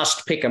 you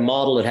must pick a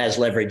model that has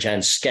leverage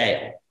and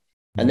scale.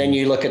 And then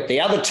you look at the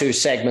other two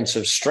segments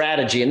of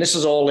strategy, and this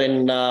is all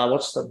in,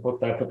 what's the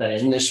book that I put that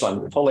in? This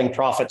one, Pulling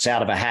Profits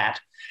Out of a Hat.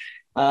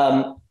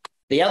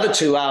 The other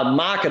two are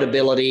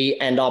marketability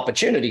and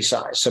opportunity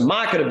size. So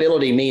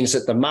marketability means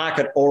that the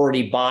market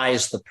already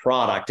buys the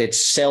product. It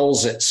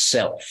sells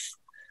itself.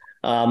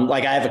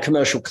 Like I have a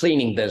commercial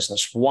cleaning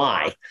business.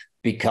 Why?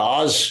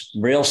 Because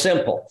real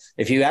simple.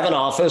 If you have an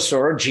office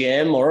or a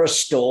gym or a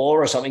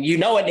store or something,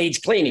 it needs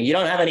cleaning. You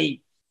don't have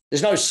any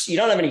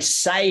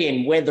say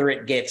in whether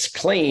it gets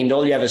cleaned.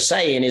 All you have a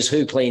say in is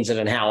who cleans it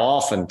and how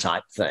often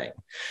type thing.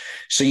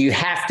 So you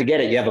have to get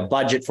it. You have a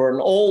budget for it.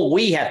 And all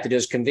we have to do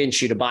is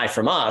convince you to buy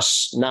from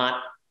us,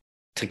 not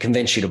to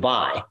convince you to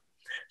buy.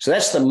 So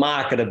that's the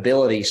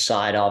marketability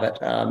side of it.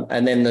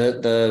 And then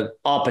the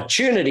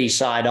opportunity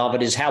side of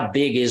it is how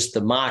big is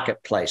the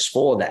marketplace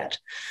for that.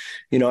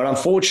 And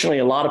unfortunately,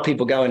 a lot of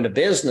people go into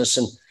business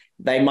and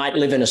they might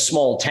live in a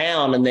small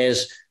town and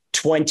there's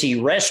 20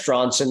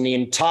 restaurants and the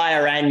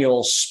entire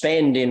annual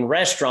spend in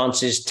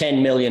restaurants is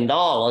 $10 million.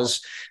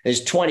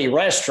 There's 20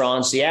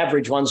 restaurants. The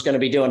average one's going to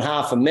be doing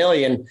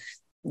 $500,000.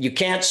 You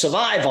can't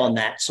survive on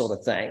that sort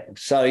of thing.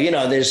 So,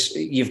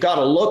 you've got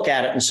to look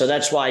at it. And so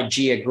that's why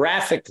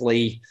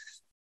geographically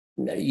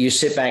you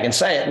sit back and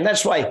say it. And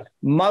that's why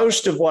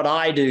most of what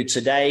I do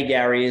today,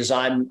 Gary, is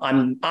I'm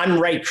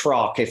Ray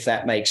Kroc, if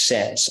that makes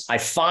sense. I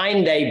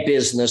find a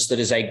business that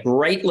is a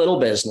great little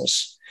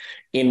business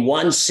in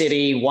one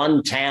city,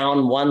 one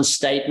town, one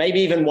state, maybe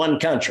even one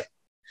country.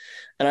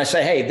 And I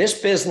say, hey, this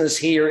business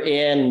here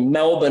in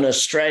Melbourne,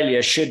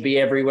 Australia should be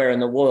everywhere in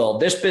the world.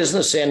 This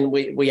business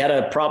we had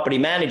a property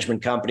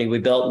management company we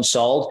built and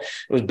sold.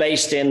 It was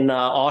based in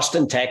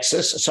Houston,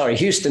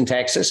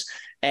 Texas,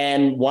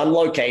 and one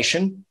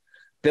location.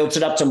 Built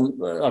it up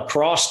to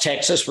across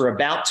Texas. We're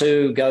about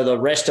to go the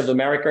rest of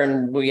America,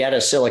 and we had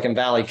a Silicon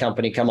Valley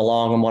company come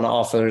along and want to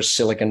offer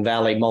Silicon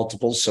Valley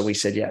multiples. So we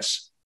said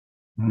yes.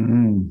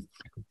 Mm-hmm.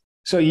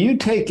 So you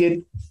take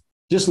it,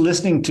 just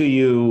listening to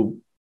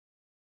you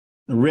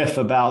riff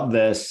about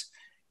this,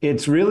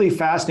 it's really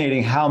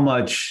fascinating how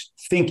much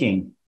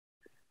thinking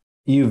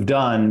you've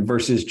done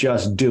versus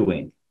just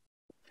doing.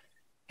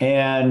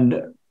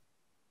 And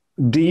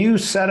do you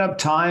set up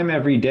time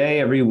every day,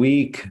 every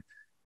week,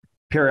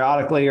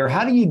 periodically, or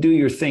how do you do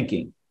your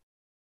thinking?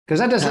 Because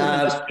that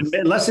doesn't,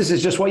 unless this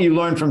is just what you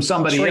learned from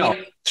somebody else.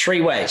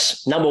 Three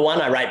ways. Number one,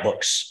 I write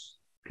books.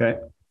 Okay.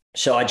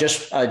 So I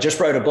just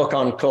wrote a book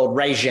called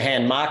Raise Your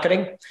Hand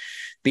Marketing,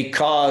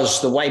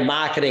 because the way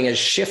marketing has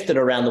shifted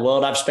around the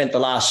world, I've spent the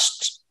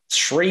last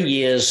 3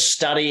 years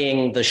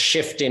studying the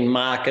shift in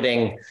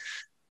marketing,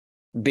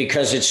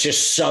 because it's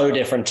just so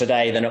different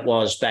today than it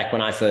was back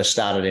when I first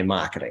started in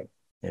marketing.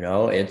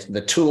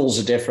 The tools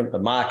are different, the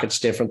market's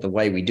different, the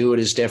way we do it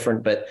is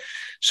different. But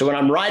so when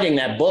I'm writing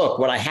that book,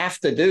 what I have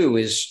to do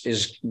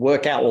is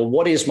work out, well,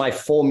 what is my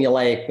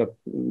formulaic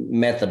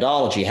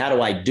methodology? How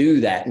do I do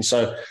that? And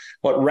so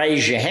what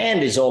Raise Your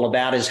Hand is all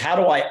about is, how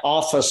do I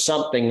offer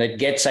something that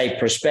gets a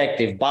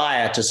prospective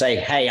buyer to say,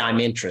 hey,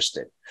 I'm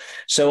interested?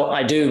 So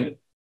I do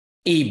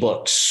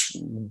ebooks,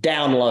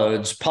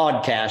 downloads,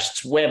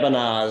 podcasts,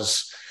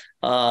 webinars,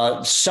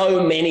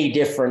 so many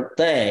different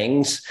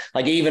things.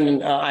 Like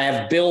even I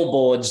have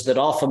billboards that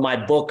offer my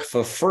book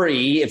for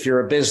free if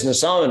you're a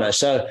business owner.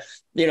 So,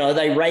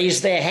 they raise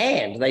their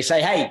hand. They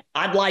say, hey,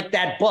 I'd like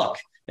that book.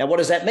 Now, what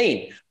does that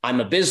mean? I'm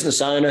a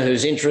business owner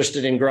who's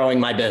interested in growing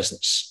my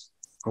business.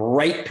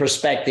 Great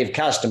prospective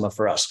customer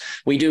for us.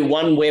 We do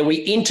one where we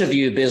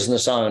interview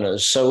business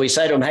owners. So we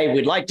say to them, hey,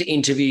 we'd like to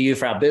interview you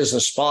for our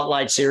business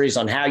spotlight series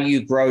on how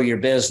you grow your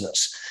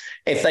business.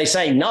 If they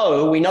say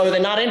no, we know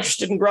they're not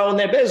interested in growing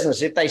their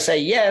business. If they say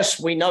yes,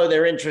 we know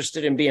they're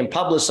interested in being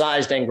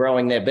publicized and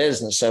growing their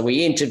business. So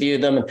we interview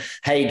them, and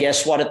hey,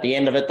 guess what? At the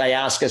end of it, they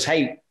ask us,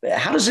 hey,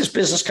 how does this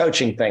business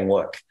coaching thing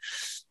work?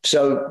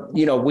 So,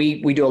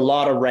 we do a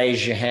lot of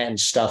raise your hand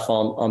stuff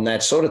on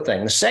that sort of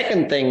thing. The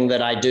second thing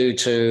that I do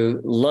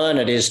to learn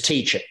it is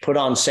teach it, put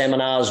on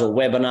seminars or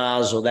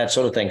webinars or that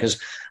sort of thing.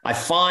 Because I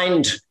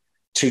find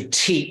to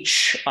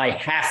teach, I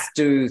have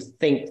to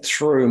think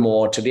through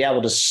more to be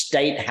able to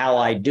state how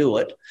I do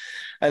it.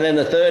 And then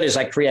the third is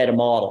I create a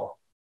model.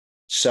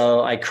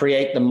 So I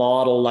create the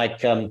model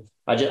like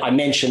I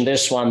mentioned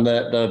this one,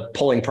 the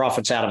pulling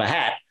profits out of a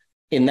hat.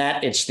 In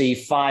that, it's the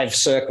 5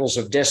 circles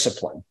of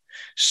discipline.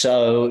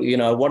 So,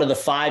 what are the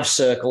 5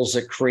 circles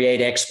that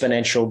create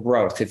exponential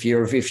growth? If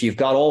you've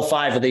got all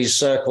 5 of these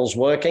circles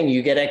working,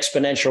 you get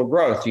exponential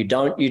growth. You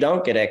don't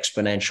get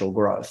exponential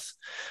growth.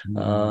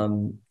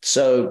 Mm-hmm.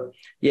 So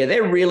yeah,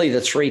 they're really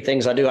the 3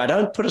 things I do. I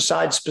don't put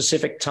aside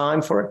specific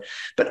time for it,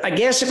 but I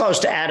guess if I was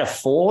to add a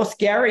 4th,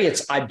 Gary,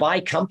 it's I buy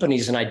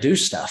companies and I do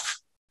stuff.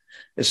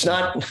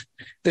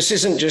 This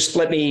isn't just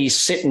let me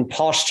sit and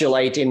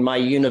postulate in my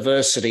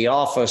university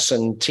office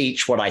and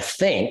teach what I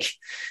think.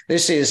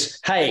 This is,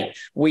 hey,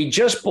 we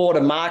just bought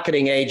a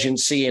marketing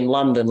agency in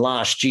London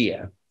last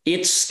year.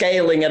 It's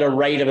scaling at a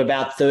rate of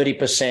about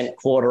 30%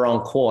 quarter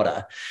on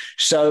quarter.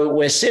 So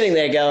we're sitting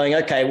there going,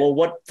 okay, well,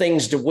 what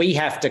things do we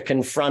have to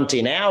confront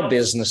in our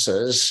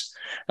businesses?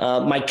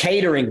 My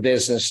catering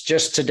business,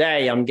 just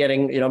today, I'm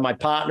getting, my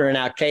partner in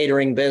our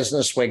catering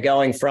business, we're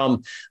going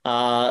from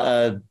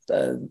to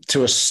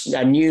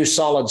a new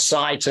solid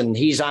site, and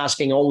he's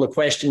asking all the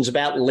questions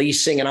about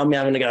leasing. And I'm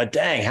having to go,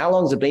 dang, how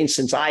long's it been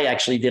since I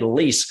actually did a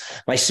lease?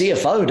 My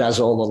CFO does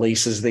all the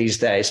leases these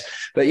days.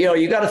 But,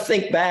 you got to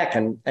think back,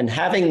 and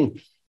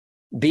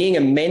being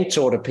a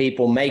mentor to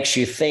people makes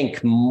you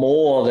think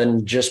more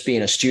than just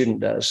being a student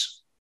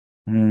does.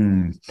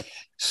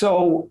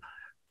 So,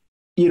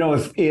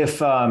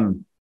 if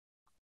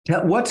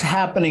what's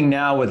happening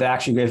now with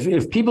Action,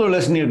 if people are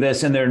listening to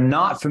this and they're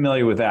not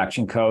familiar with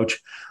Action Coach,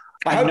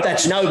 I hope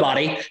that's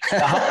nobody. I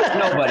hope it's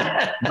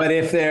nobody. But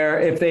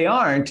if they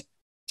aren't,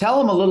 tell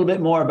them a little bit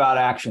more about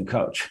Action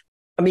Coach.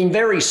 I mean,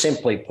 very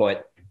simply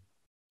put,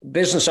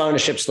 business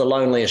ownership's the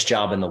loneliest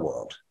job in the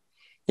world.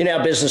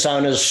 Business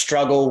owners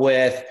struggle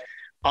with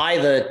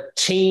either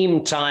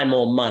team time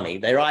or money.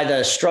 They're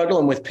either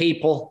struggling with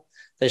people,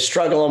 they're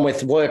struggling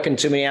with working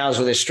too many hours,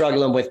 or they're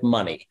struggling with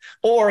money,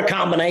 or a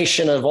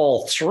combination of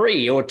all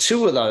 3 or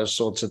 2 of those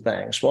sorts of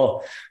things.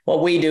 Well,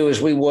 what we do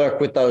is we work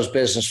with those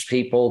business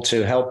people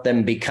to help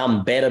them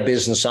become better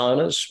business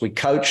owners. We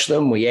coach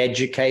them, we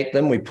educate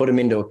them, we put them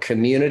into a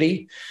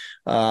community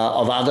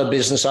of other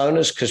business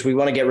owners, because we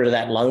want to get rid of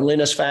that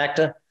loneliness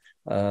factor.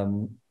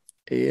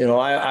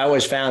 I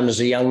always found as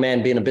a young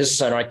man being a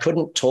business owner, I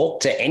couldn't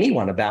talk to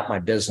anyone about my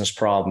business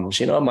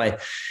problems.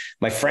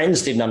 My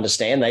friends didn't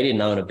understand. They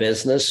didn't own a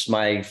business.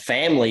 My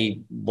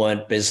family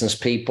weren't business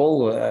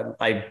people.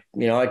 I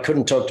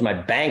couldn't talk to my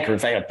banker. In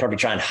fact, I'd probably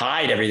try and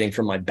hide everything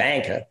from my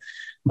banker.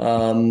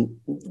 And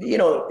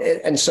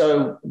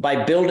so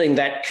by building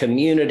that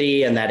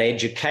community and that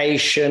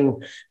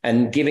education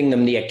and giving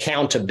them the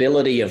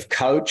accountability of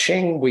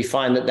coaching, we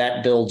find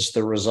that builds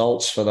the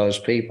results for those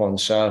people.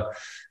 And so,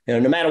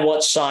 no matter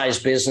what size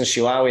business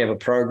you are, we have a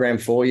program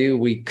for you.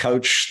 We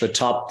coach the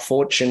top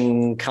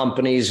Fortune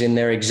companies in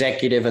their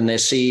executive and their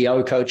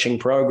CEO coaching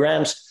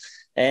programs.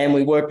 And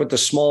we work with the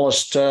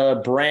smallest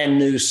brand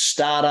new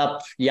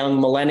startup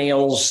young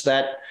millennials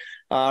that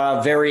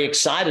are very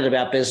excited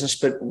about business,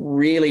 but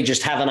really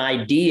just have an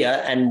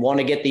idea and want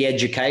to get the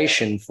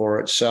education for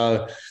it.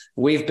 So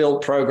we've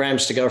built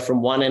programs to go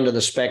from one end of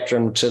the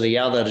spectrum to the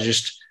other to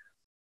just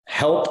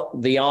help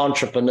the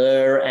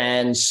entrepreneur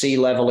and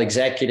C-level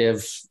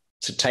executive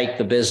to take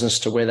the business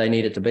to where they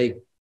need it to be.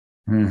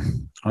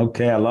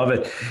 Okay, I love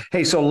it.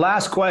 Hey, so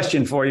last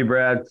question for you,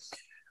 Brad.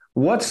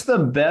 What's the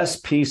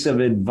best piece of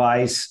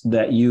advice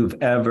that you've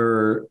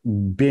ever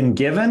been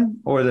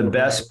given, or the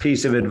best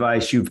piece of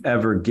advice you've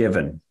ever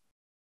given?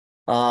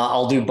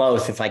 I'll do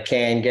both if I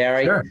can,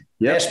 Gary. Sure.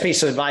 Yep. Best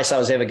piece of advice I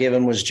was ever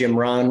given was Jim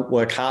Rohn: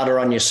 work harder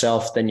on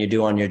yourself than you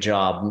do on your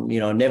job.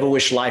 Never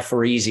wish life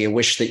were easier.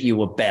 Wish that you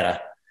were better.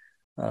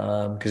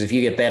 Because if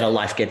you get better,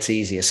 life gets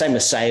easier. Same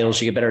with sales.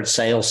 You get better at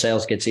sales,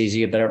 sales gets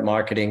easier. You get better at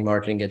marketing,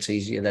 marketing gets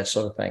easier, that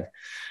sort of thing.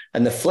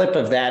 And the flip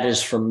of that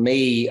is, for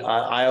me,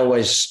 I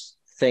always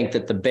think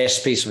that the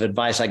best piece of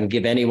advice I can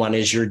give anyone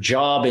is your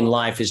job in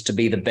life is to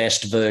be the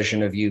best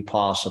version of you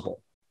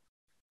possible.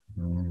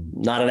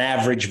 Not an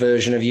average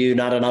version of you,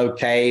 not an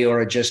okay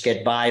or a just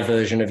get by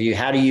version of you.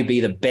 How do you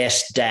be the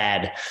best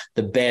dad,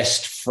 the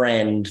best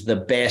friend, the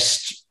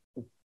best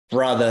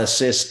brother,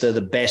 sister,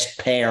 the best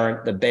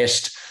parent, the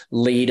best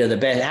leader, the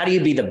best? How do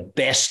you be the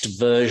best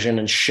version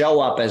and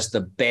show up as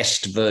the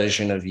best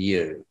version of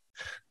you?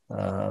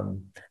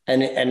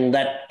 And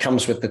that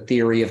comes with the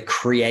theory of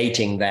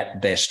creating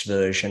that best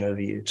version of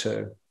you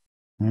too.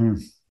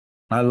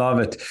 I love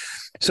it.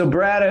 So,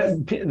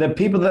 Brad, the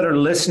people that are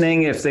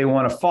listening, if they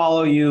want to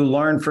follow you,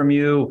 learn from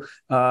you,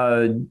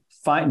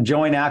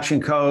 join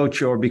Action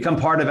Coach or become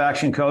part of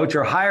Action Coach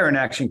or hire an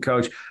Action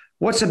Coach,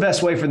 what's the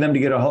best way for them to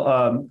get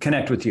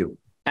connect with you?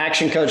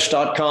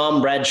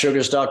 ActionCOACH.com,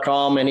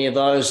 BradSugars.com, any of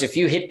those. If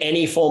you hit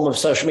any form of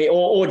social media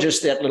or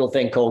just that little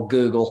thing called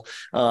Google,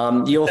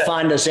 you'll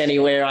find us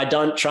anywhere. I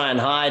don't try and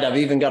hide. I've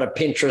even got a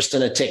Pinterest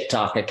and a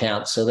TikTok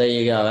account. So there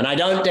you go. And I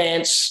don't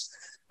dance.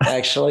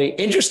 Actually,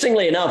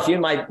 interestingly enough,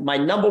 my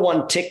number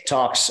one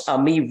TikToks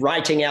are me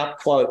writing out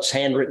quotes,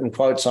 handwritten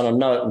quotes on a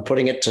note and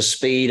putting it to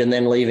speed and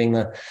then leaving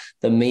the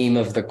meme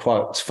of the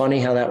quote. It's funny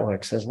how that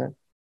works, isn't it?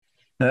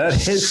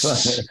 That is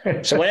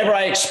funny. So whenever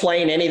I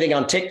explain anything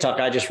on TikTok,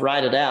 I just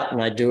write it out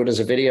and I do it as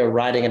a video,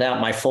 writing it out.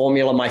 My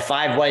formula, my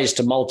 5 ways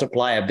to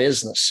multiply a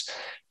business.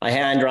 I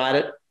handwrite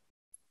it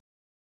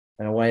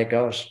and away it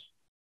goes.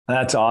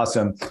 That's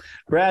awesome.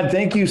 Brad,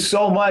 thank you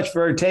so much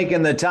for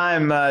taking the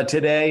time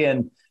today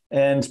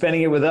and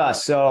spending it with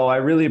us. So I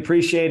really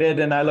appreciate it.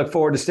 And I look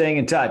forward to staying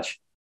in touch.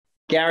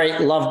 Gary,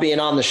 love being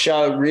on the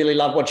show. Really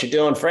love what you're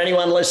doing. For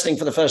anyone listening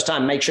for the first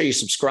time, make sure you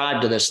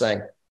subscribe to this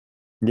thing.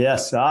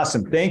 Yes.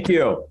 Awesome. Thank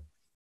you.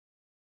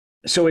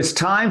 So it's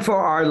time for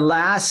our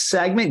last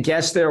segment,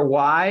 Guess Their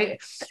Why.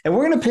 And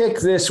we're going to pick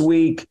this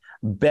week,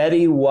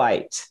 Betty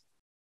White.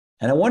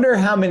 And I wonder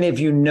how many of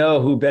you know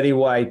who Betty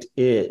White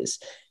is.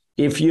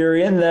 If you're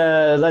in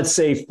the, let's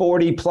say,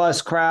 40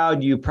 plus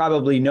crowd, you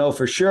probably know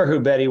for sure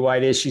who Betty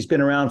White is. She's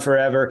been around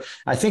forever.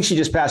 I think she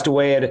just passed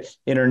away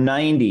in her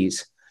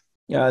 90s.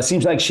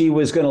 Seems like she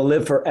was going to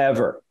live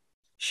forever.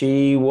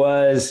 She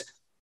was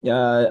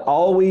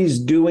always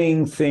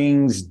doing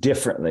things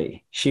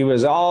differently. She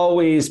was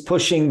always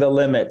pushing the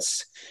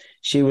limits.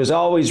 She was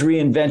always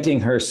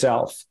reinventing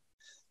herself.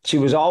 She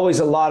was always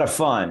a lot of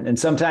fun. And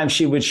sometimes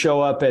she would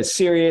show up as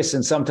serious,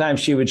 and sometimes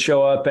she would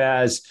show up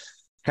as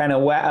kind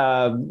of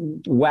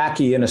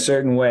wacky in a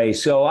certain way.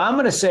 So I'm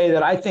going to say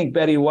that I think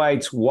Betty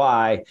White's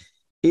why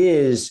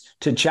is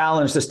to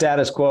challenge the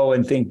status quo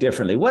and think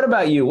differently. What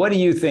about you? What do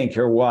you think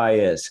her why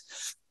is?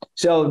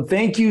 So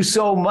thank you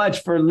so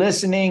much for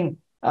listening.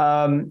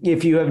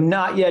 If you have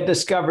not yet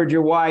discovered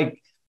your why,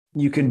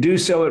 you can do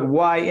so at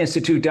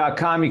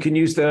whyinstitute.com. You can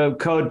use the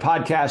code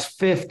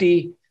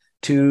podcast50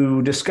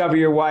 to discover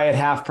your why at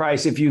half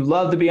price. If you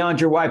love the Beyond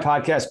Your Why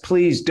podcast,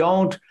 please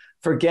don't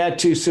forget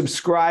to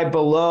subscribe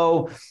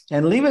below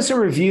and leave us a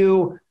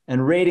review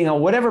and rating on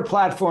whatever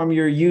platform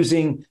you're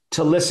using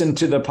to listen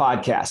to the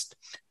podcast.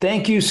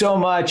 Thank you so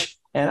much,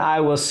 and I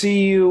will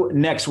see you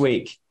next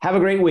week. Have a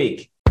great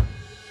week.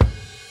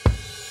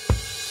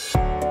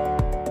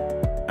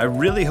 I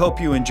really hope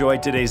you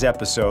enjoyed today's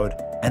episode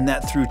and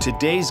that through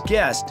today's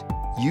guest,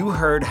 you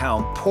heard how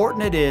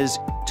important it is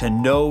to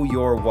know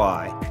your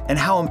why and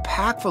how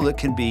impactful it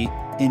can be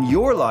in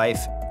your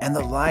life and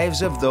the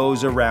lives of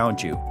those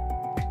around you.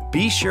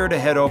 Be sure to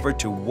head over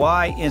to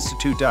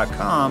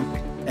whyinstitute.com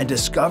and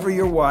discover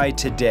your why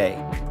today.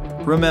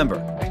 Remember,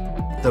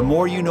 the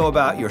more you know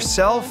about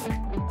yourself,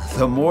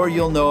 the more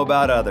you'll know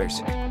about others.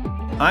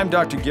 I'm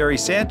Dr. Gary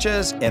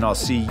Sanchez, and I'll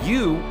see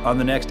you on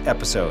the next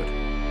episode.